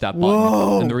fucking touch that button.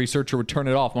 Whoa. And the researcher would turn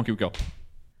it off. Monkey would go,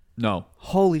 no.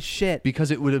 Holy shit. Because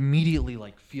it would immediately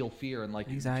like feel fear and like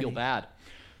Anxiety. feel bad.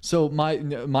 So my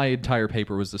entire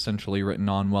paper was essentially written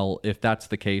on, well, if that's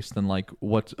the case, then like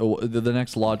the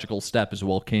next logical step is,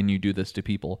 well, can you do this to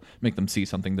people? Make them see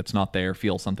something that's not there,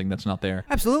 feel something that's not there.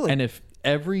 Absolutely. And if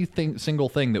single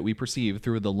thing that we perceive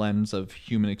through the lens of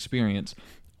human experience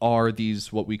are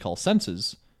these what we call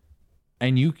senses,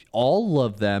 and all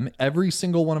of them, every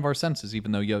single one of our senses,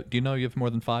 even though do you know you have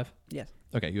more than 5? Yes.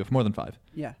 Okay, you have more than 5.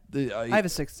 Yeah. I have a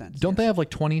sixth sense. Don't yes. they have like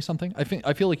 20 something? I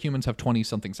feel like humans have 20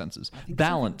 something senses.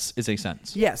 Balance is a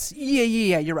sense. Yes.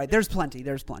 Yeah. You're right. There's plenty.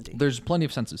 There's plenty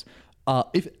of senses.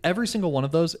 If every single one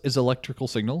of those is electrical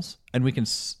signals and we can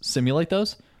simulate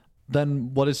those,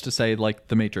 then what is to say like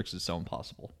the Matrix is so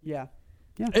impossible? Yeah.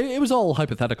 Yeah. It was all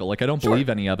hypothetical. Like I don't believe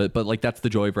any of it, but like that's the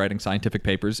joy of writing scientific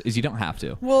papers is you don't have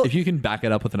to. Well, if you can back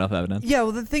it up with enough evidence. Yeah.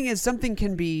 Well, the thing is, something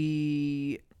can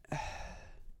be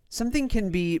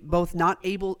both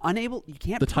unable. You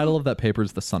can't. The title of that paper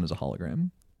is "The Sun is a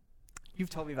Hologram." You've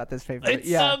told me about this paper. It's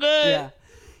so good. Yeah.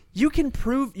 You can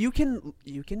prove. You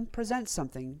can present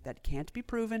something that can't be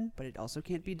proven, but it also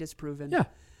can't be disproven. Yeah.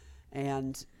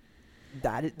 And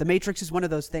the Matrix is one of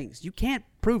those things. You can't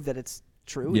prove that it's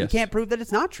true. Yes. You can't prove that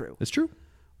it's not true. It's true.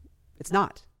 It's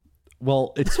not.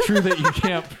 Well, it's true that you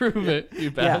can't prove it,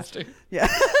 you bastard. Yeah.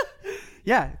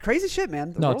 Yeah. Crazy shit,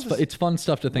 man. No, it's fun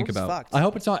stuff to think world's about. fucked. I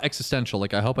hope it's not existential.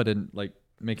 Like I hope I didn't like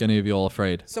make any of you all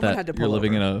afraid Someone that had to you're pull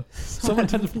living over. in a. Someone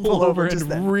had to pull over just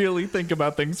and then. really think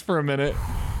about things for a minute.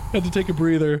 Had to take a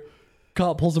breather.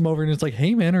 Cop pulls him over and it's like,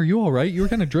 "Hey man, are you all right? You were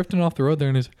kind of drifting off the road there."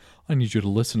 And I need you to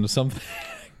listen to something.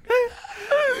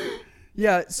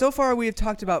 Yeah, so far we have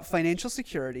talked about financial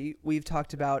security, we've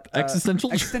talked about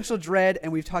existential dread,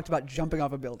 and we've talked about jumping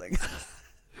off a building.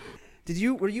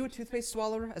 Were you a toothpaste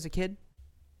swallower as a kid?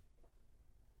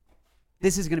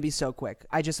 This is going to be so quick.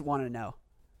 I just want to know.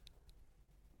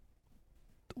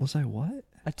 Was I what?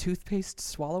 A toothpaste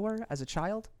swallower as a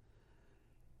child?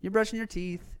 You're brushing your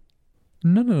teeth.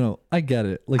 No. I get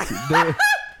it. Like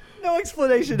No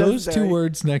explanation. those necessary. two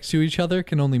words next to each other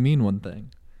can only mean one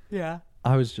thing. Yeah.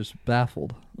 I was just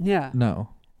baffled. Yeah. No.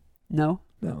 No?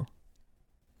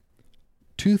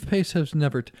 Toothpaste has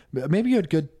never. Maybe you had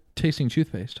good tasting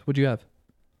toothpaste. What'd you have?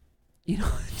 You know,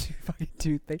 fucking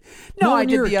toothpaste. No, when I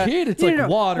did you're the a kid, it's like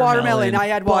watermelon, I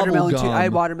had watermelon. bubblegum. I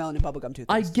had watermelon and bubblegum toothpaste.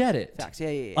 I get it. Facts.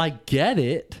 Yeah. I get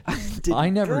it. Didn't I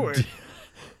never do it.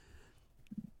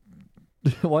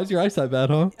 did. Why is your eyesight bad,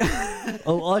 huh?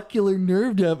 A ocular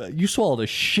nerve to have. You swallowed a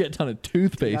shit ton of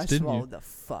toothpaste, I didn't you? swallowed the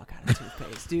fuck out of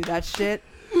toothpaste, dude. That shit.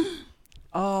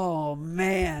 Oh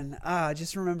man, I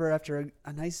just remember after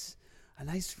a nice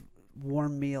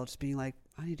warm meal, just being like,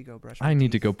 I need to go brush. I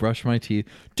need to go brush my teeth,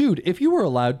 dude. If you were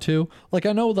allowed to, like,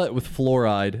 I know that with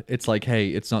fluoride, it's like, hey,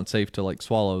 it's not safe to like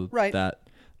swallow that.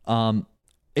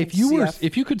 If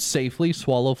you could safely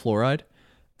swallow fluoride,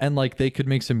 and like they could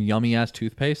make some yummy ass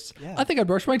toothpaste, Yeah. I think I'd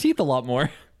brush my teeth a lot more.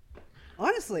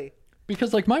 Honestly,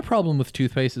 Because like my problem with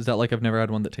toothpaste is that like I've never had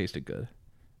one that tasted good,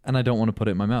 and I don't want to put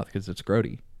it in my mouth because it's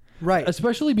grody. right?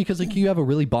 Especially because like you have a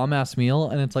really bomb ass meal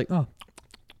and it's like, oh,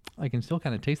 I can still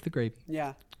kind of taste the gravy.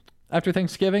 Yeah. After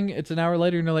Thanksgiving, it's an hour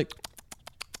later and you're like,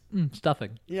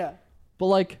 stuffing. Yeah. But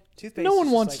like, Toothpaste no is one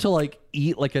just wants like- to like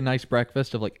eat like a nice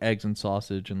breakfast of like eggs and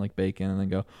sausage and like bacon and then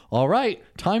go, all right,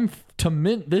 time to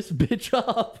mint this bitch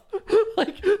up.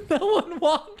 Like no one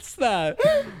wants that.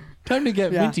 Time to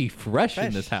get Yeah. minty fresh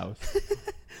in this house.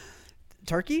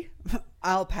 Turkey?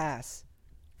 I'll pass.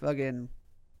 Fucking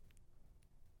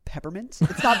peppermint?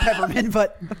 It's not peppermint,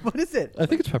 but what is it? I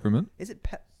think it's peppermint. Is it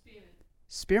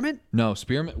spearmint? No,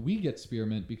 spearmint. We get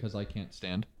spearmint because I can't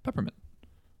stand peppermint.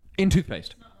 In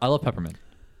toothpaste. I love peppermint.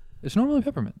 It's normally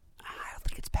peppermint. I don't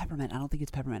think it's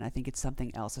peppermint. I think it's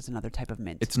something else. It's another type of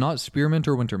mint. It's not spearmint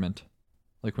or wintermint.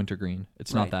 like wintergreen.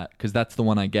 It's Right. not that, because that's the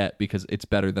one I get because it's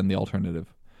better than the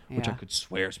alternative, which I Yeah. could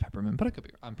swear is peppermint, but I could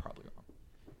be. I'm probably wrong.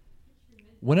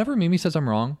 Whenever Mimi says I'm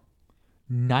wrong,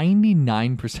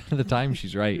 99% of the time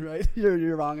she's right. Right.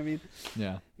 You're wrong. I mean,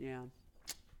 Yeah. yeah,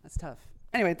 that's tough.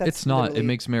 Anyway, that's It's not. It literally-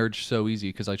 makes marriage so easy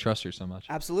because I trust her so much.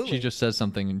 Absolutely. She just says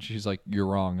something and she's like, "You're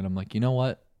wrong," and I'm like, "You know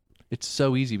what? It's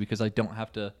so easy because I don't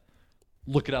have to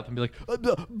look it up and be like,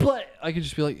 but I could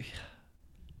just be like,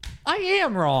 I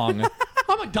am wrong.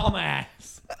 I'm a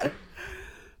dumbass."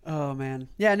 Oh man.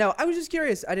 Yeah. No, I was just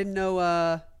curious. I didn't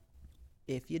know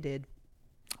if you did.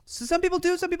 So some people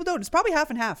do, some people don't. It's probably half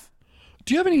and half.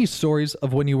 Do you have any stories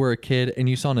of when you were a kid and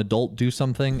you saw an adult do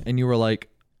something and you were like,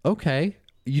 okay,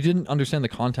 you didn't understand the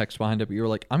context behind it, but you were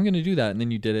like, I'm going to do that. And then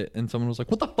you did it. And someone was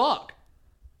like, what the fuck?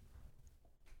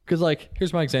 Because, like,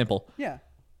 here's my example. Yeah.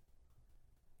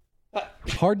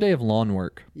 Hard day of lawn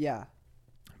work. Yeah.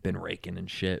 Been raking and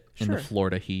shit in the Sure.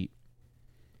 Florida heat.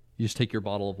 You just take your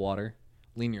bottle of water,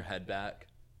 lean your head back,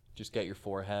 just get your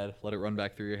forehead, let it run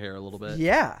back through your hair a little bit.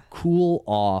 Yeah. Cool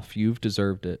off. You've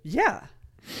deserved it. Yeah.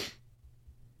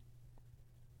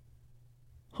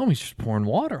 Homie's just pouring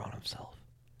water on himself.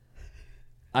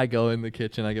 I go in the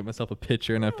kitchen, I get myself a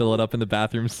pitcher, and I fill it up in the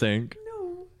bathroom sink.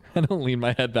 No. I don't lean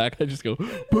my head back. I just go,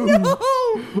 boom. No.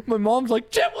 My mom's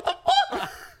like, Chip, what the fuck?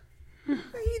 He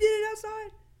did it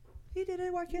outside. He did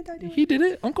it. Why can't I do it? He did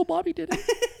it. Uncle Bobby did it.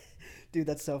 Dude,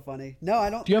 that's so funny. No, I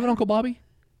don't. Do you have an Uncle Bobby?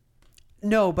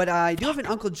 No, but I do have an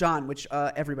Uncle John, which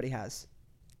everybody has.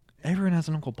 Everyone has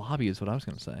an Uncle Bobby is what I was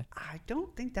going to say. I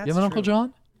don't think that's You have an Uncle true.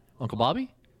 John? Uncle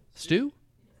Bobby? Stu?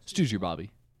 Stu's your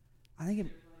Bobby. I think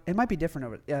it might be different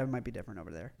over. Yeah, it might be different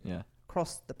over there. Yeah.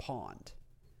 Across the pond.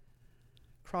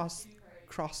 Cross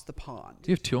the pond.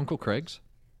 Do you have two Uncle Craigs?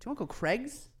 To Uncle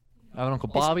Craig's? I have an Uncle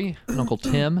Bobby, an Uncle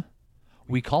Tim.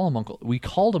 We called him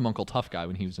Uncle Tough Guy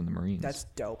when he was in the Marines. That's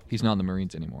dope. He's not in the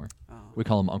Marines anymore. Oh. We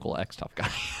call him Uncle X Tough Guy.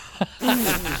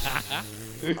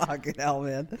 Fucking hell,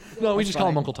 man. No, we That's just call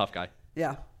him funny. Uncle Tough Guy.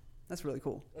 Yeah, that's really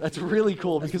cool. That's really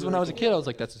cool because when I was a kid, I was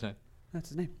like, "That's his name," That's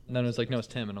his name. and then it was like, "No, it's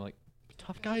Tim," and I'm like,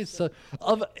 "Tough Guy is so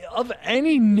of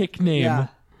any nickname Yeah.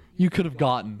 you could have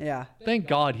gotten." Yeah. Thank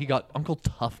God he got Uncle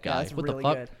Tough Yeah, Guy. that's What really the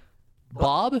fuck? good.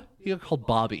 Bob? He got called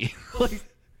Bobby. Like,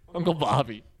 Uncle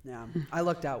Bobby. Yeah, I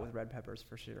lucked out with red peppers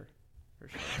for sure. For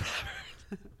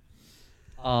sure.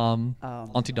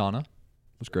 Auntie Donna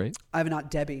was great. I have an Aunt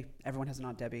Debbie. Everyone has an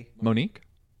Aunt Debbie. Monique.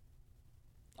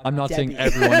 I'm not saying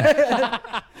Debbie.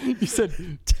 everyone. You said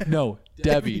no,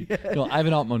 Debbie. No, I have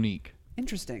an Aunt Monique.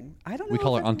 Interesting. I don't know. We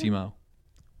call if her Auntie everyone-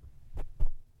 Mo.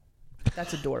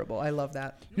 That's adorable. I love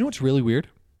that. You know what's really weird?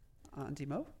 Auntie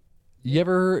Mo? You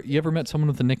ever met someone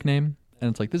with a nickname and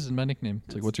it's like, this is my nickname.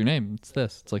 It's like, what's your name? It's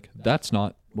this. It's like, that's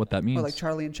not what that means. Or like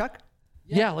Charlie and Chuck?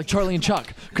 Yeah, like Charlie and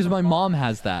Chuck. Because my mom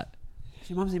has that.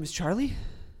 Your mom's name is Charlie?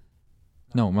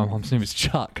 No, my mom's name is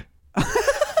Chuck.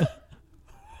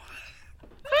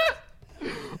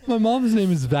 My mom's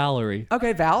name is Valerie,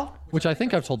 Okay, Val. which I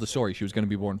think I've told the story. She was going to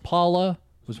be born Paula,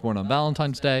 was born on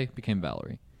Valentine's Day, became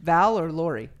Valerie. Val or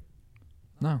Lori?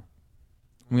 No. I'm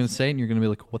going to say it and you're going to be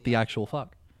like, what the actual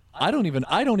fuck? I don't even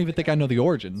think I know the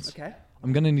origins. Okay.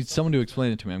 I'm going to need someone to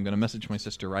explain it to me. I'm going to message my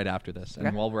sister right after this. And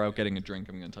Okay. while we're out getting a drink,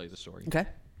 I'm going to tell you the story. Okay.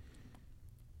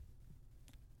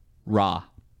 Ra.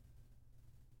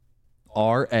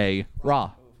 R-A.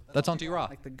 Ra. That's Auntie Ra.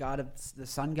 Like the god of the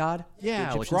sun god?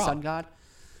 Yeah, The like Egyptian Ra. sun god?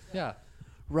 Yeah.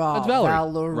 Ra. That's Valerie.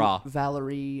 Valerie. Ra.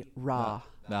 Valerie. Ra.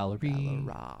 Valerie.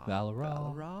 Ra.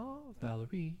 Valera. Ra.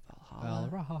 Valerie.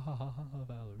 Valera.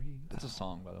 Valerie. It's a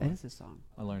song, by the That way. is a song.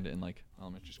 I learned it in like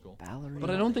elementary school. Valerie. But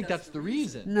I don't think that's the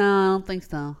reason. No, I don't think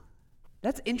so.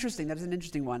 That's interesting. That is an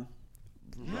interesting one.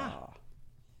 Ra.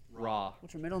 Ra.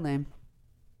 What's her middle name?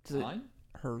 Does it- Mine?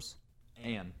 Hers.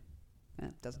 Anne.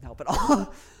 It doesn't help at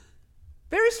all.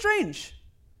 Very strange.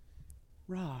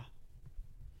 Ra.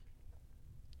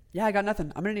 Yeah, I got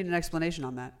nothing. I'm gonna need an explanation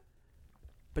on that.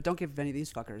 But don't give any of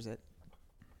these fuckers it.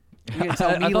 You're gonna tell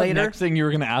I me thought later. next thing you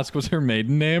were gonna ask was her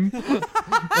maiden name,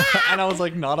 and I was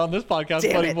like, not on this podcast,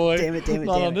 Damn buddy it, boy. damn it, damn it,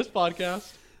 Not damn on it. this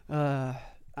podcast.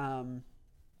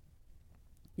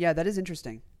 Yeah, that is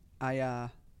interesting.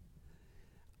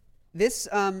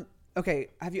 Okay,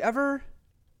 do you ever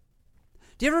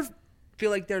feel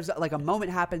like there's like a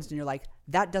moment happens and you're like,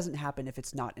 that doesn't happen if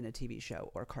it's not in a TV show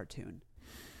or a cartoon?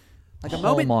 Like a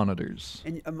Hall moment monitors.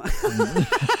 in, a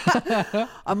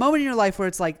moment in your life where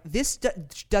it's like, this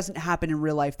doesn't happen in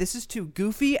real life. This is too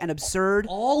goofy and absurd.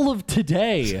 All of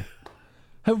today.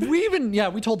 Have we even? Yeah,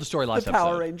 we told the story last The Power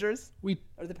episode. Rangers. We.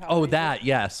 Or the Power Oh, Rangers. that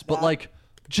yes, but That. like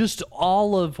just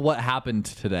all of what happened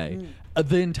today.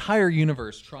 The entire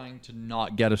universe trying to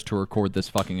not get us to record this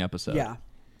fucking episode. Yeah.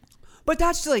 But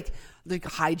that's like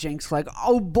hijinks. Like,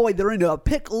 oh boy, they're in a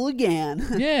pickle again.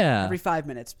 Yeah. Every 5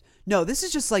 minutes. No, this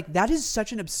is just like, that is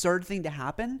such an absurd thing to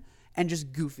happen and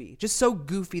just goofy. Just so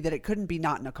goofy that it couldn't be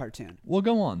not in a cartoon. Well,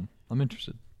 go on. I'm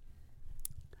interested.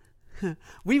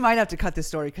 We might have to cut this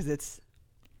story because it's...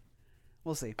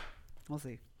 We'll see. We'll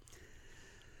see.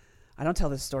 I don't tell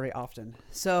this story often.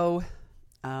 So,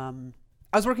 I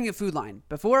was working at Food Line.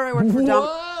 Before I worked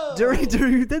for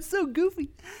during that's so goofy.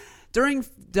 During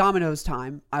Domino's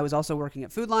time, I was also working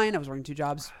at Food Line. I was working 2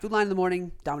 jobs. Food Line in the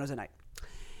morning, Domino's at night.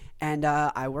 And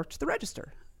I worked the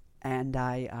register. And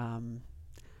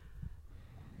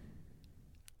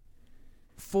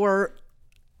for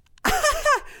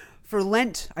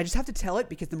Lent, I just have to tell it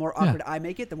because the more awkward I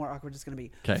make it, the more awkward it's going to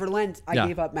be. 'Kay. For Lent, I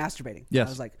gave up masturbating. Yes. I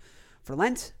was like, for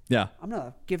Lent, Yeah. I'm going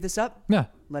to give this up, Yeah.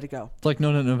 let it go. It's like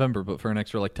No Nut November, but for an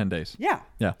extra like 10 days. Yeah.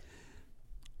 Yeah.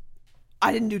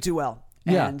 I didn't do too well.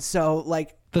 Yeah. And so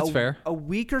like That's fair. A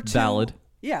week or 2. Valid.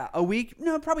 Yeah, a week.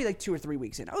 No, probably like 2 or 3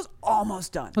 weeks in. I was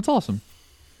almost done. That's awesome.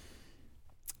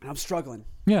 And I'm struggling.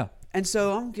 Yeah. And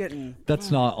so I'm getting... That's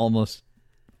not almost...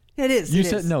 It is. You it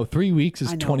said is. no, 3 weeks is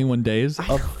I know. 21 days of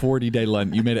 40-day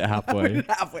Lent. You made it halfway.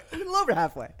 Halfway. A little over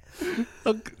halfway. A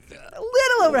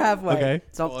little over halfway. Okay.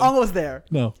 So I'm almost there.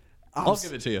 No. I'm I'll s-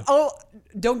 give it to you. Oh,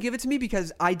 don't give it to me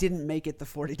because I didn't make it the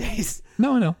 40 days.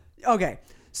 No, I know. Okay.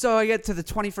 So I get to the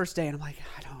 21st day and I'm like,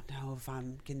 I don't know if I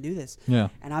can do this. Yeah.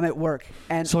 And I'm at work.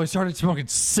 And So I started smoking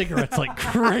cigarettes like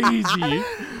crazy.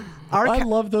 our I ca-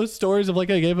 love those stories of like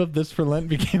I gave up this for Lent,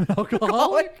 became an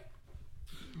alcoholic.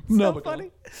 so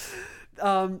funny.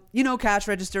 You know, cash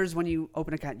registers, when you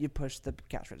open a account, you push the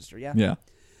cash register. Yeah. Yeah.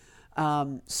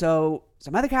 So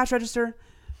I'm at the cash register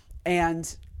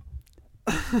and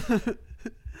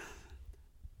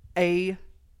a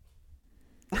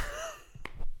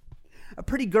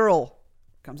pretty girl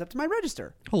comes up to my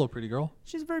register. Hello, pretty girl.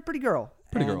 She's a very pretty girl.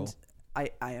 Pretty And girl. I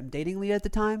am dating Leah at the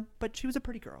time, but she was a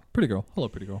pretty girl. Pretty girl. Hello,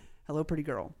 pretty girl. Hello, pretty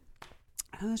girl.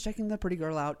 I was checking the pretty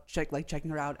girl out, checking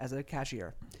her out as a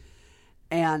cashier.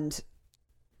 And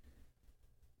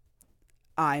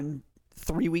I'm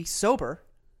 3 weeks sober.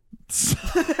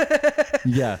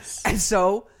 Yes. And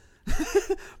so,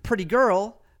 pretty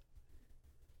girl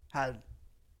had...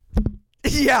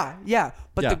 Yeah.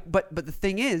 But Yeah. but the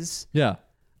thing is, Yeah.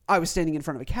 I was standing in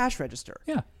front of a cash register.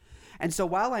 Yeah. And so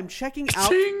while I'm checking out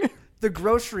Ching! the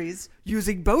groceries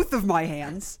using both of my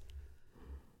hands,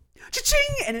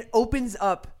 cha-ching! And it opens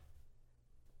up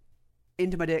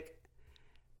into my dick.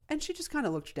 And she just kind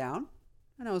of looked down.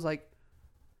 And I was like,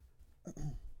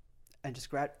 and just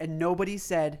grabbed, and nobody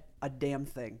said a damn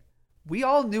thing. We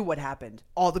all knew what happened.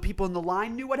 All the people in the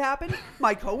line knew what happened.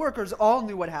 My coworkers all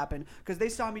knew what happened because they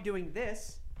saw me doing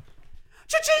this.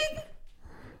 Cha-ching!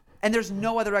 And there's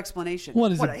no other explanation.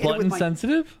 What is I it? hit with Button my-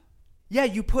 sensitive? Yeah,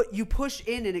 you push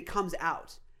in and it comes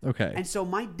out. Okay. And so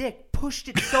my dick pushed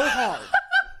it so hard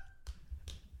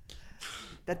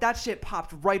that shit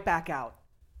popped right back out.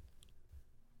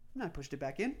 And I pushed it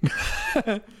back in.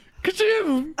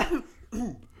 Ka-ching!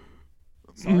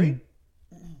 Sorry.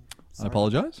 I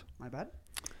apologize. My bad.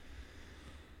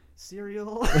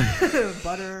 Cereal,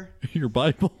 butter. Your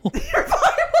Bible.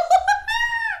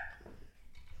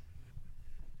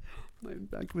 My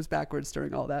back was backwards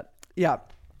during all that. Yeah.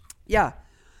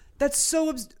 That's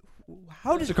so.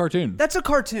 How It's did a cartoon. That's a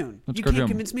cartoon. That's You a cartoon. can't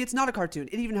convince me it's not a cartoon.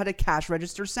 It even had a cash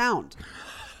register sound.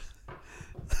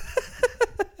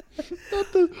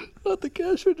 Not the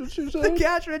cash register The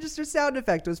cash register sound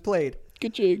effect was played.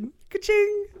 Ka-ching.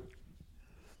 Ka-ching.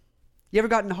 You ever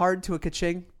gotten hard to a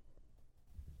ka-ching?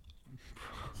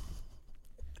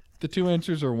 The two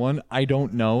answers are 1, I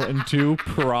don't know, and 2,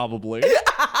 probably.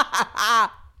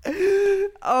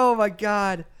 Oh my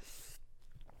god.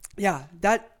 Yeah,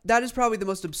 that is probably the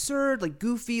most absurd, like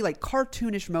goofy, like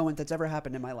cartoonish moment that's ever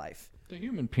happened in my life. The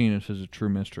human penis is a true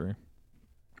mystery.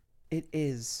 It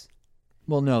is.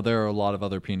 Well, no, there are a lot of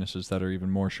other penises that are even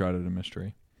more shrouded in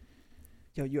mystery.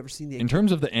 Yo, you ever seen the... In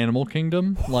terms of the animal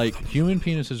kingdom, like, human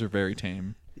penises are very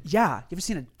tame. Yeah, you ever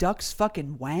seen a duck's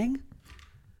fucking wang?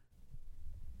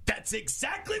 That's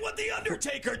exactly what The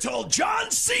Undertaker told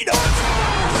John Cena.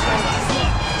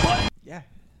 Yeah.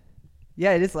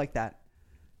 Yeah, it is like that.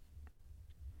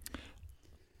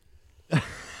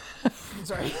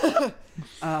 Sorry.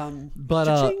 But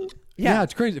Cha-ching. yeah. Yeah.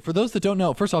 It's crazy. For those that don't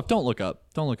know, first off, don't look up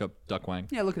duck wang.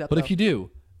 Yeah, look it up, But though. if you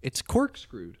do, it's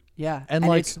corkscrewed. Yeah. And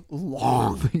like it's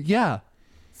long. Yeah.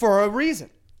 For a reason.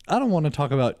 I don't want to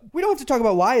talk about We don't have to talk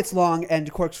about why it's long and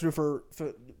corkscrew for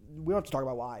we don't have to talk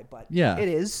about why, but Yeah. it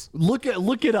is. look it up.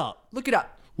 Look it up.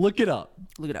 Look it up.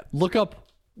 Look it up. Look up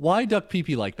why duck pee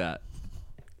pee like that.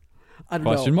 I don't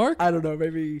Question know. mark? I don't know.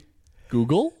 Maybe.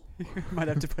 Google. Might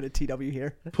have to put a TW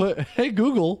here. Put hey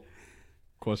Google?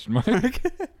 Question mark.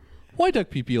 Why duck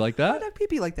pee pee like Why that? duck pee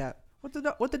pee like that? What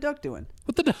the duck doing?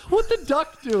 What the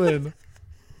duck doing?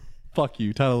 Fuck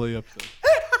you. Title of the episode.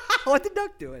 What the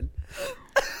duck doing?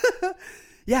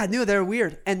 Yeah, no, they're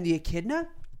weird. And the echidna?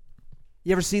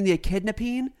 You ever seen the echidna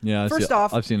peen? Yeah. First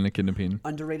off, I've seen an echidna peen.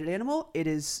 underrated animal. It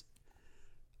is,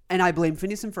 and I blame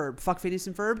Phineas and Ferb. Fuck Phineas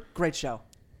and Ferb. Great show.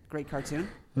 Great cartoon.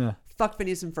 Yeah. Fuck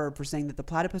Phineas and Ferb for saying that the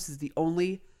platypus is the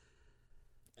only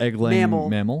Egg-laying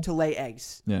mammal to lay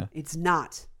eggs. Yeah. It's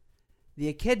not. The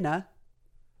echidna,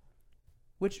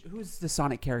 who's the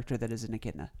Sonic character that is an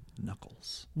echidna?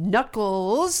 Knuckles.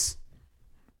 Knuckles.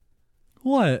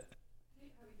 What?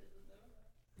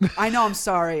 I know, I'm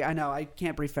sorry. I know, I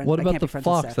can't be friends. What I about can't the be friends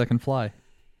with fox Seth. that can fly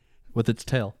with its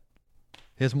tail?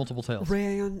 He has multiple tails.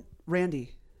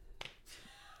 Randy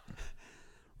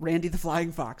the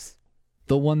flying fox.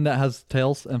 The one that has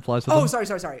tails and flies with Oh, them?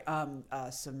 sorry.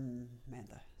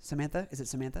 Samantha? Is it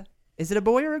Samantha? Is it a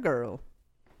boy or a girl?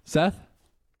 Seth?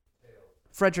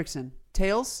 Fredrickson.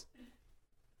 Tails?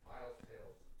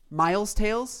 Miles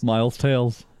Tails? Miles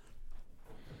Tails.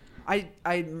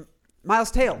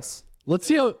 Miles Tails. Let's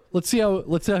see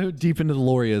how deep into the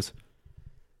lore he is.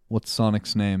 What's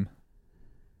Sonic's name?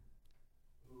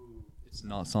 It's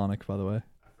not Sonic, by the way.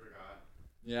 I forgot.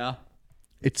 Yeah.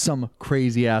 It's some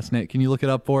crazy ass name. Can you look it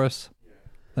up for us? Yeah.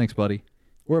 Thanks, buddy.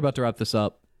 We're about to wrap this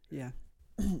up. Yeah.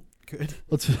 Good.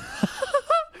 Let's.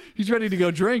 He's ready to go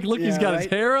drink. Look, he's Yeah, got his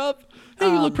right? hair up. Hey,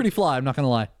 you look pretty fly. I'm not gonna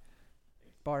lie.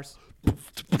 Bars.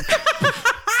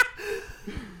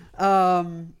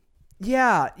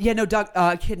 Yeah. No, Doug.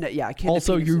 Echidna. Yeah, echidna.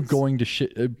 Also, you're penises. going to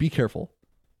shit. Be careful.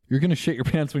 You're gonna shit your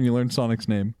pants when you learn Sonic's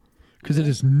name, because it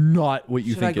is not what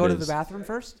you Should I think go it to is. the bathroom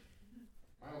first?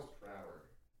 Miles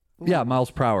Prower. Yeah,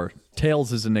 Miles Prower.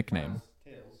 Tails is a nickname.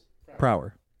 Tails.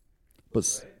 Prower. But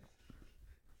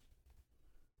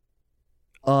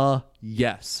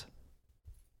yes.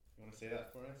 You want to say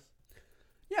that for us?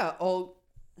 Yeah.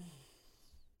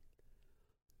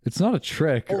 It's not a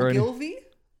trick or anything. Ogilvy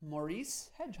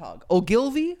Maurice Hedgehog.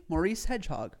 Ogilvy Maurice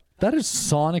Hedgehog. That is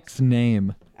Sonic's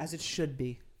name. As it should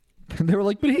be. They were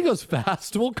like, but he goes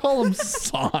fast. We'll call him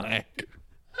Sonic.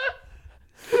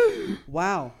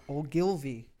 Wow.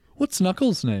 Ogilvy. What's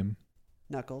Knuckles' name?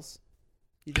 Knuckles.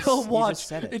 You Go you watch. just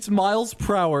said it. It's Miles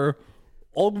Prower,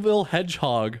 Ogville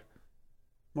Hedgehog.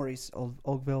 Maurice.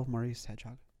 Ogilvy Maurice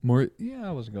Hedgehog. Yeah,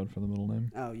 I wasn't going for the middle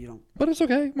name. Oh, you don't. But it's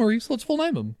okay. Maurice, let's full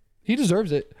name him. He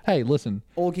deserves it. Hey, listen.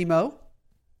 Olgie Mo.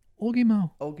 Olgie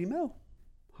Mo. Olgie Mo.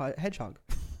 Hedgehog.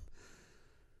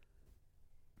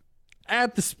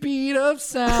 At the speed of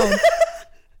sound.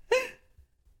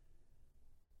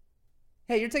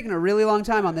 Hey, you're taking a really long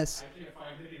time on this. I can't find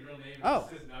any real name. Oh.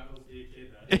 It says Knuckles the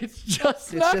Echidna. It's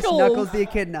just It's Knuckles. just Knuckles the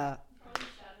Echidna.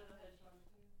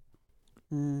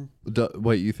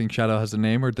 Wait, you think Shadow has a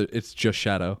name or it's just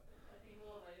Shadow?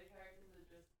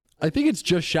 I think it's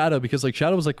just Shadow because like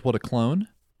Shadow was like what, a clone?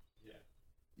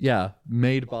 Yeah,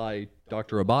 made by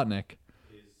Dr. Robotnik.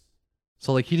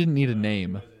 So like he didn't need a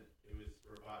name. It was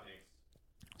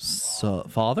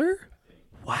Robotnik's Father?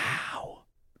 Wow.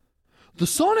 The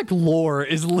Sonic lore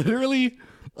is literally,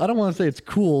 I don't want to say it's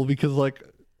cool because like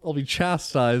I'll be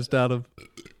chastised out of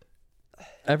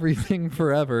everything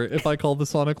forever if I call the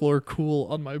Sonic lore cool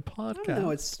on my podcast.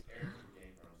 No, it's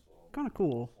kind of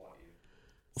cool.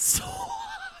 So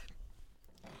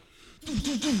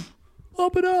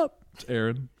up it up. It's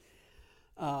Aaron.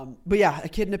 But yeah,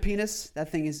 Echidna penis. That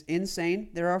thing is insane.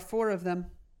 There are 4 of them.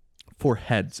 4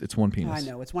 heads. It's 1 penis. I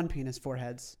know. It's 1 penis, 4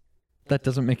 heads. That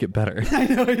doesn't make it better. I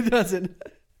know it doesn't.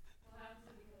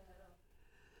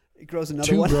 It grows another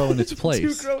 2 one. grow in its 2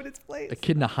 place. grow in its place.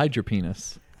 Echidna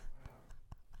hydropenis.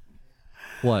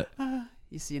 What?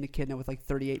 You see an echidna with like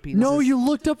 38 penises. No, you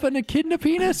looked up an echidna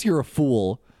penis? You're a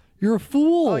fool. You're a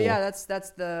fool. Oh yeah, that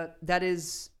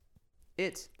is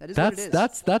it. That is what it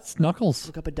is. That's Knuckles.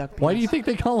 Look up a duck penis. Why do you think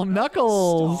they call him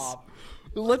Knuckles? Stop.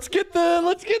 Let's get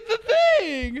the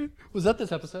thing. Was that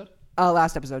this episode?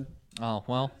 Last episode. Oh,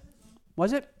 well.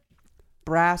 Was it?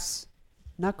 Brass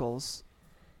knuckles.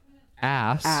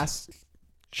 Ass.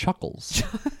 Chuckles.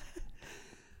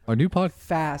 Our new pod.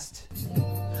 Fast.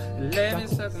 Let me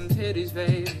suck some titties,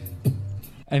 baby.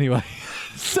 Anyway,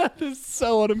 Seth is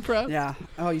so unimpressed. Yeah.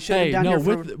 Oh, you should have Hey, been down no,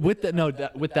 here for...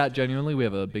 with that, genuinely, we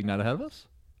have a big night ahead of us.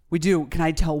 We do. Can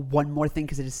I tell one more thing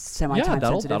because it is semi-time Yeah,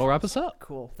 sensitive? that'll wrap us up.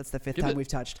 Cool. That's the 5th Give time it. we've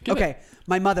touched. Give Okay.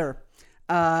 My mother.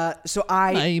 For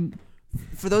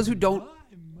those who don't...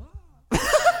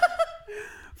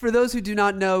 For those who do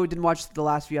not know, didn't watch the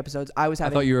last few episodes, I was I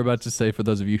having... thought you were about to say, for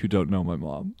those of you who don't know my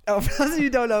mom. Oh, for those of you who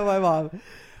don't know my mom,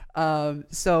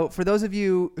 So for those of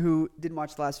you who didn't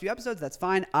watch the last few episodes, that's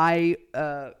fine. I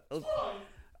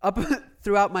up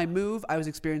throughout my move, I was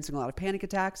experiencing a lot of panic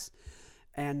attacks,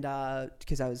 and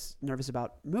because I was nervous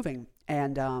about moving,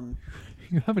 and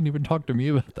You haven't even talked to me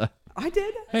about that. I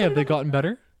did. Hey, have they gotten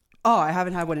better? Oh, I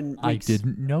haven't had one in weeks. I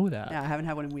didn't know that. Yeah, I haven't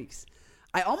had one in weeks.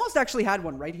 I almost actually had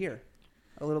one right here.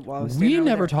 A little while I was We standing over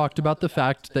never there. talked about the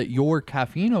fact that your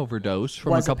caffeine overdose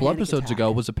from Was a a couple panic episodes attack.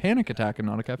 ago was a panic attack and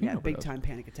not a caffeine Yeah, overdose. big time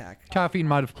panic attack. Caffeine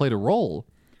might have played a role.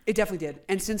 It definitely did.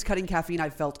 And since cutting caffeine, I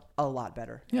felt a lot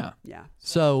better. Yeah. Yeah.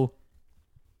 So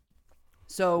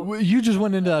So you just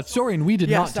went into that story and we did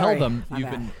Yeah, not sorry. tell them My you've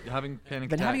bad. been having panic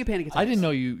Been attacks. having a panic I didn't attacks.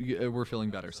 know you were feeling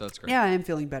better, so that's great. yeah, I am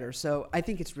feeling better. So I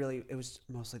think it was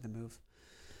mostly the move.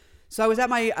 So I was at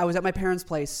my parents'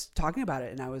 place talking about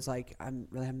it, and I was like, I'm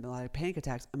really having a lot of panic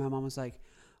attacks. And my mom was like,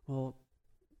 well,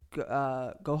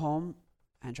 go home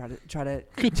and try to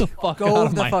Get the fuck go out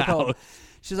of the my fuck house. home.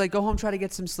 She's like, go home, try to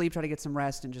get some sleep, try to get some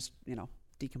rest, and just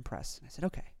decompress. And I said,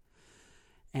 okay.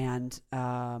 And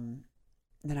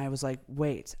then I was like,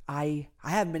 wait, I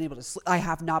haven't been able to sleep. I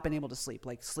have not been able to sleep.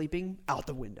 Like sleeping out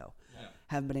the window. Yeah.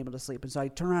 Haven't been able to sleep. And so I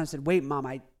turned around and said, wait, Mom,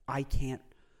 I can't.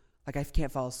 Like I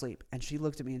can't fall asleep. And she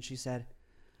looked at me and she said,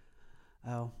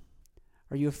 oh,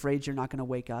 are you afraid you're not going to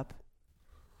wake up?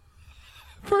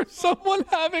 For someone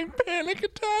having panic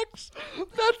attacks,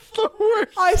 that's the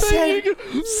worst I thing.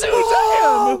 said,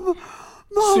 Suzanne!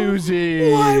 Mom,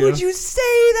 Susie. why would you say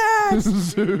that?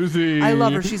 Susie. I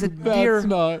love her. She's a That's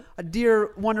not.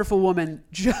 dear, wonderful woman.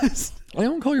 Just, I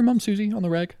don't call your mom Susie on the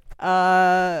reg. Can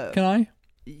I?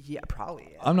 yeah, probably.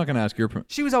 Yeah. I'm not going to ask your.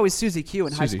 She was always Susie Q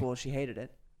in high Susie. school. She hated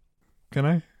it. Can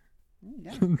I?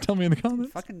 Yeah, Tell me in the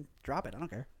comments. fucking drop it. I don't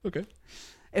care. Okay.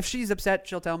 If she's upset,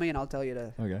 she'll tell me, and I'll tell you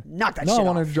to Okay. knock that No, shit I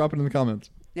want off. to drop it in the comments.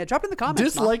 Yeah, drop it in the comments.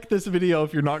 Dislike this video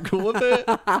if you're not cool with it.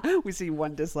 Mom. We see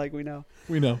one dislike. We know.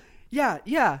 We know. Yeah.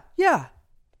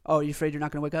 Oh, you afraid you're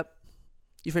not gonna wake up?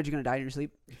 You afraid you're gonna die in your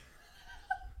sleep?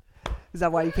 Is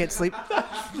that why you can't sleep?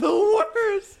 The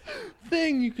worst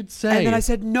thing you could say. And then I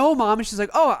said, no, Mom. And she's like,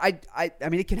 oh, I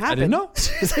mean, it can happen. didn't know.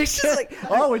 she's like,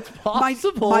 Oh, it's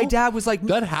possible. My dad was like,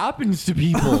 That happens to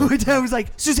people. my dad was like,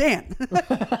 Suzanne.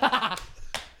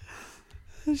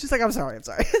 She's like, I'm sorry.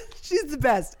 She's the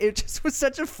best. It just was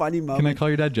such a funny moment. Can I call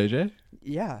your dad JJ?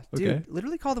 Yeah, dude. Okay.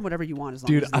 Literally call them whatever you want as long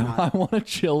Dude, as they're I not. want to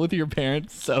chill with your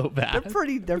parents so They're bad.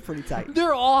 pretty tight.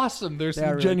 They're awesome. They're They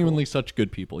are really genuinely such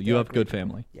good people. You They are have good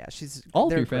family. Yeah, All of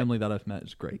they're your great. family that I've met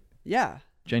is great. Yeah,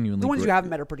 Genuinely the ones great. you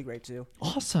haven't met are pretty great too.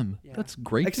 Awesome. Yeah. That's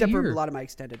great Except to for hear. a lot of my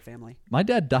extended family. My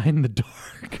dad died in the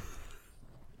dark.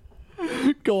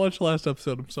 Go watch last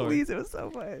episode. I'm sorry. Please, it was so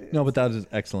funny. No, but that is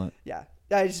excellent. Yeah,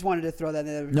 I just wanted to throw that in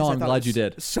there. because No, I I'm thought glad it you was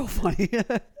did. So funny.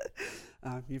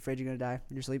 You afraid you're gonna die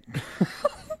in your sleep?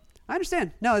 I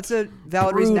understand. No, it's a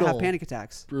valid reason to have Brutal. panic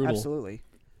attacks. Brutal. Absolutely.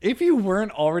 If you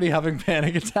weren't already having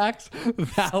panic attacks,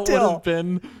 that would Still. have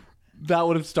been. That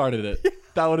would have started it.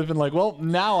 That would have been like, well,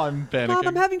 now I'm panicking. Mom,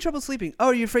 I'm having trouble sleeping. Oh,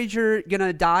 are you afraid you're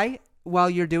gonna die while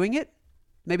you're doing it?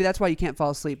 Maybe that's why you can't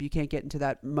fall asleep. You can't get into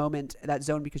that moment, that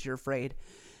zone, because you're afraid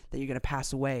that you're gonna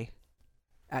pass away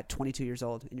at 22 years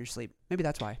old in your sleep. Maybe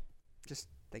that's why. Just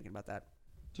thinking about that.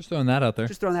 Just throwing that out there.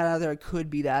 Just throwing that out there. It could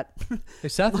be that. Hey,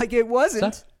 Seth. Like it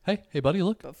wasn't. Seth. Hey, buddy,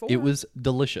 look. Before. It was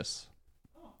delicious.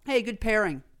 Hey, good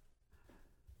pairing.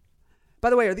 By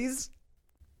the way, are these?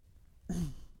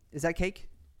 Is that cake?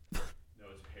 No,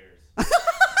 it's pears.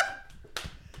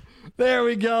 There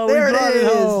we go. There we it brought is.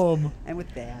 home. And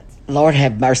with that, Lord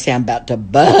have mercy, I'm about to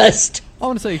bust. I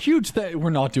want to say a huge thing. We're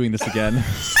not doing this again.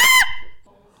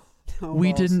 no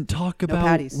We balls. didn't talk about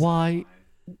patties. why.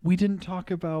 We didn't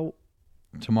talk about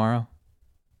tomorrow.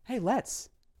 Hey, let's.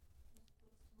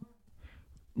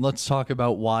 Let's talk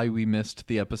about why we missed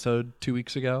the episode 2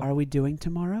 weeks ago. Are we doing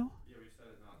tomorrow?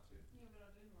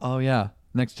 Oh, yeah.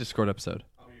 Next Discord episode.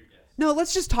 No,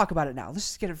 let's just talk about it now. Let's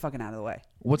just get it fucking out of the way.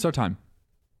 What's our time?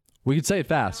 We could say it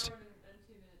fast.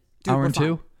 Dude, Hour we're and fine.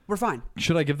 two? We're fine.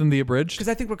 Should I give them the abridged? Because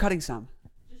I think we're cutting some.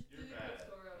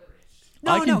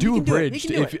 No, I can no, do he can do it. He abridged.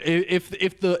 can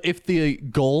do it. If the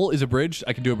goal is abridged,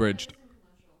 I can do abridged.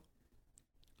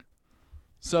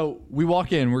 So we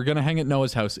walk in. We're gonna hang at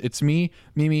Noah's house. It's me,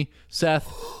 Mimi, Seth,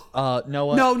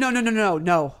 Noah.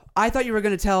 No. I thought you were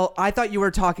going to tell. I thought you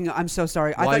were talking. I'm so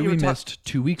sorry. I Why thought you we were missed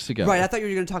 2 weeks ago. Right. I thought you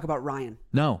were going to talk about Ryan.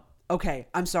 No, Okay.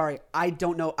 I'm sorry. I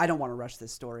don't know. I don't want to rush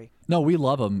this story. no, we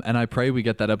love him, and I pray we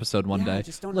get that episode one Yeah, day. I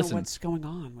just don't Listen, know what's going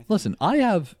on with Listen, I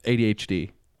have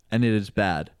ADHD, and it is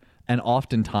bad. And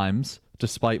oftentimes,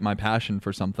 despite my passion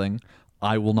for something,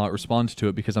 I will not respond to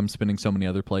it because I'm spinning so many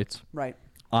other plates. Right.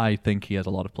 I think he has a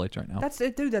lot of plates right now. That's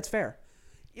it, dude. That's fair.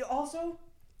 You also,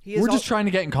 We're just trying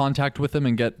to get in contact with him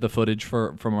and get the footage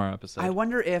from our episode. I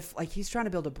wonder if he's trying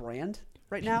to build a brand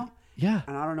right now. Yeah.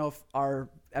 And I don't know if our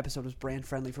episode was brand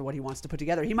friendly for what he wants to put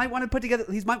together. He might want to put together.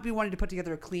 He might be wanting to put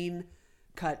together a clean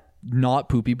cut, not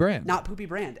poopy brand. not poopy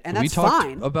brand, and that's we talked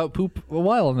fine. about poop a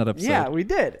while in that episode. Yeah, we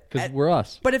did. Because we're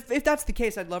us. But if that's the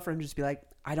case, I'd love for him to just be like,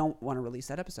 I don't want to release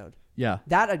that episode. Yeah.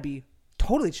 That I'd be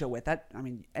totally chill with. That, I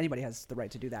mean, anybody has the right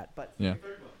to do that. But Yeah.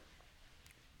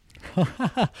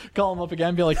 Call him up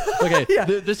again. Be like, okay,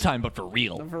 this time, but for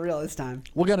real. for real this time.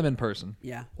 We'll get him in person.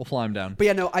 Yeah. We'll fly him down. But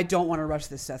yeah, no, I don't want to rush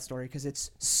this Seth story because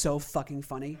it's so fucking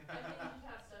funny.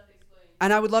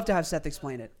 And I would love to have Seth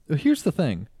explain it. Here's the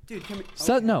thing. Dude, can we...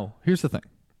 Seth, no, here's the thing.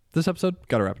 This episode,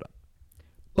 got to wrap it up.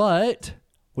 But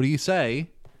what do you say?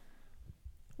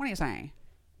 What do you say?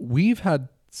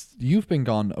 You've been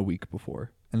gone a week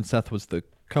before, and Seth was the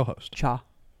co-host. Cha.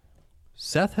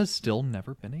 Seth has still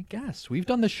never been a guest. We've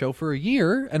done this show for a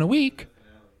year and a week.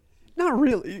 Not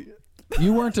really.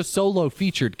 You weren't a solo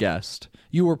featured guest.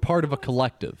 You were part of a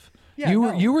collective. Yeah,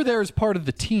 you were there as part of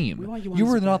the team. We want you on You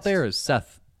as were a not guest. there as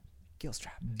Seth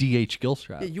Gilstrap. D.H.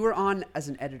 Gilstrap. Yeah, you were on as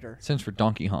an editor. Stands for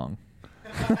Donkey Hong.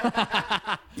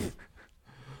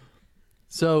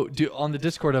 So, on the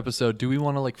Discord episode, do we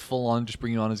want to full on just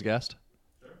bring you on as a guest?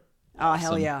 Oh,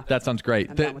 hell Awesome. yeah. That sounds great.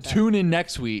 I'm down with that. Tune in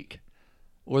next week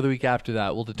or the week after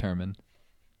that. We'll determine.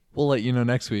 We'll let you know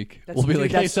next week. We'll be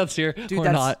like, hey, Seth's here Dude,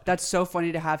 or not. That's so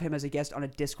funny to have him as a guest on a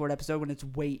Discord episode when it's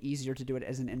way easier to do it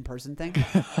as an in-person thing.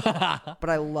 But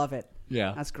I love it.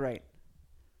 Yeah. That's great.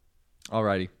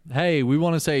 Alrighty. Hey, we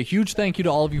want to say a huge thank you to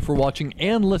all of you for watching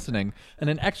and listening, and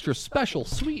an extra special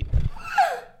sweet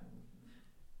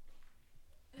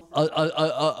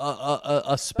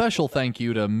a special thank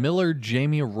you to Miller,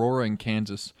 Jamie, Aurora, and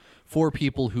Kansas, 4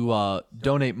 people who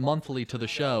donate monthly to the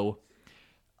show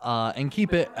and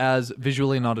keep it as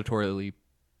visually and auditorily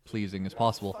pleasing as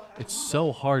possible. It's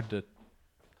so hard to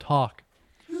talk.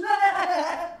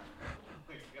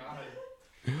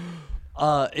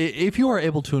 If you are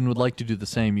able to and would like to do the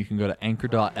same, you can go to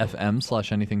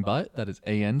anchor.fm/anythingbut. That is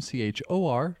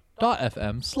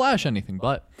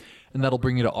ANCHOR.fm/anythingbut. And that'll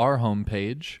bring you to our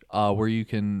homepage where you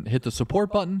can hit the support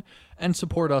button and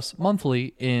support us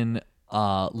monthly in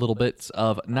little bits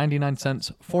of 99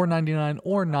 cents, $4.99,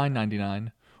 or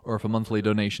 $9.99. Or if a monthly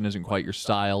donation isn't quite your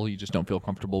style, you just don't feel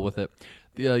comfortable with it,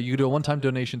 you can do a one-time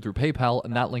donation through PayPal,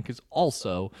 and that link is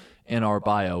also in our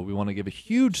bio. We want to give a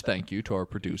huge thank you to our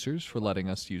producers for letting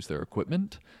us use their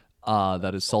equipment.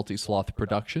 That is Salty Sloth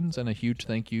Productions, and a huge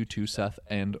thank you to Seth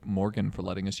and Morgan for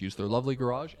letting us use their lovely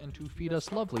garage and to feed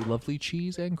us lovely, lovely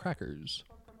cheese and crackers.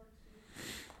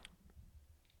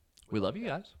 We love you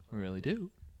guys. We really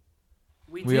do.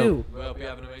 We do. We hope you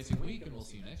have an amazing week, and we'll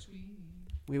see you next week.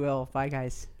 We will. Bye,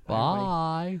 guys.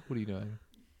 Bye. What are you doing?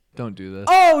 Don't do this.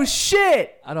 Oh,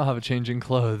 shit! I don't have a change in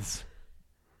clothes.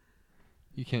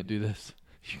 You can't do this.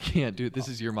 You can't do it. This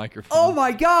is your microphone. Oh,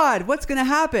 my God. What's going to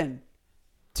happen?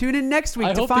 Tune in next week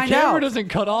I to hope find the camera out. doesn't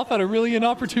cut off at a really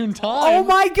inopportune time. Oh,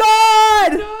 my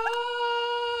God!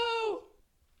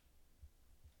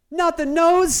 No! Not the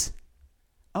nose.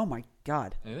 Oh, my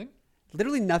God. Anything?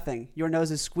 Literally nothing. Your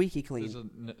nose is squeaky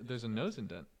clean. There's a nose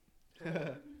indent.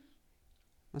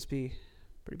 Must be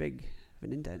pretty big of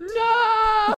an indent. No!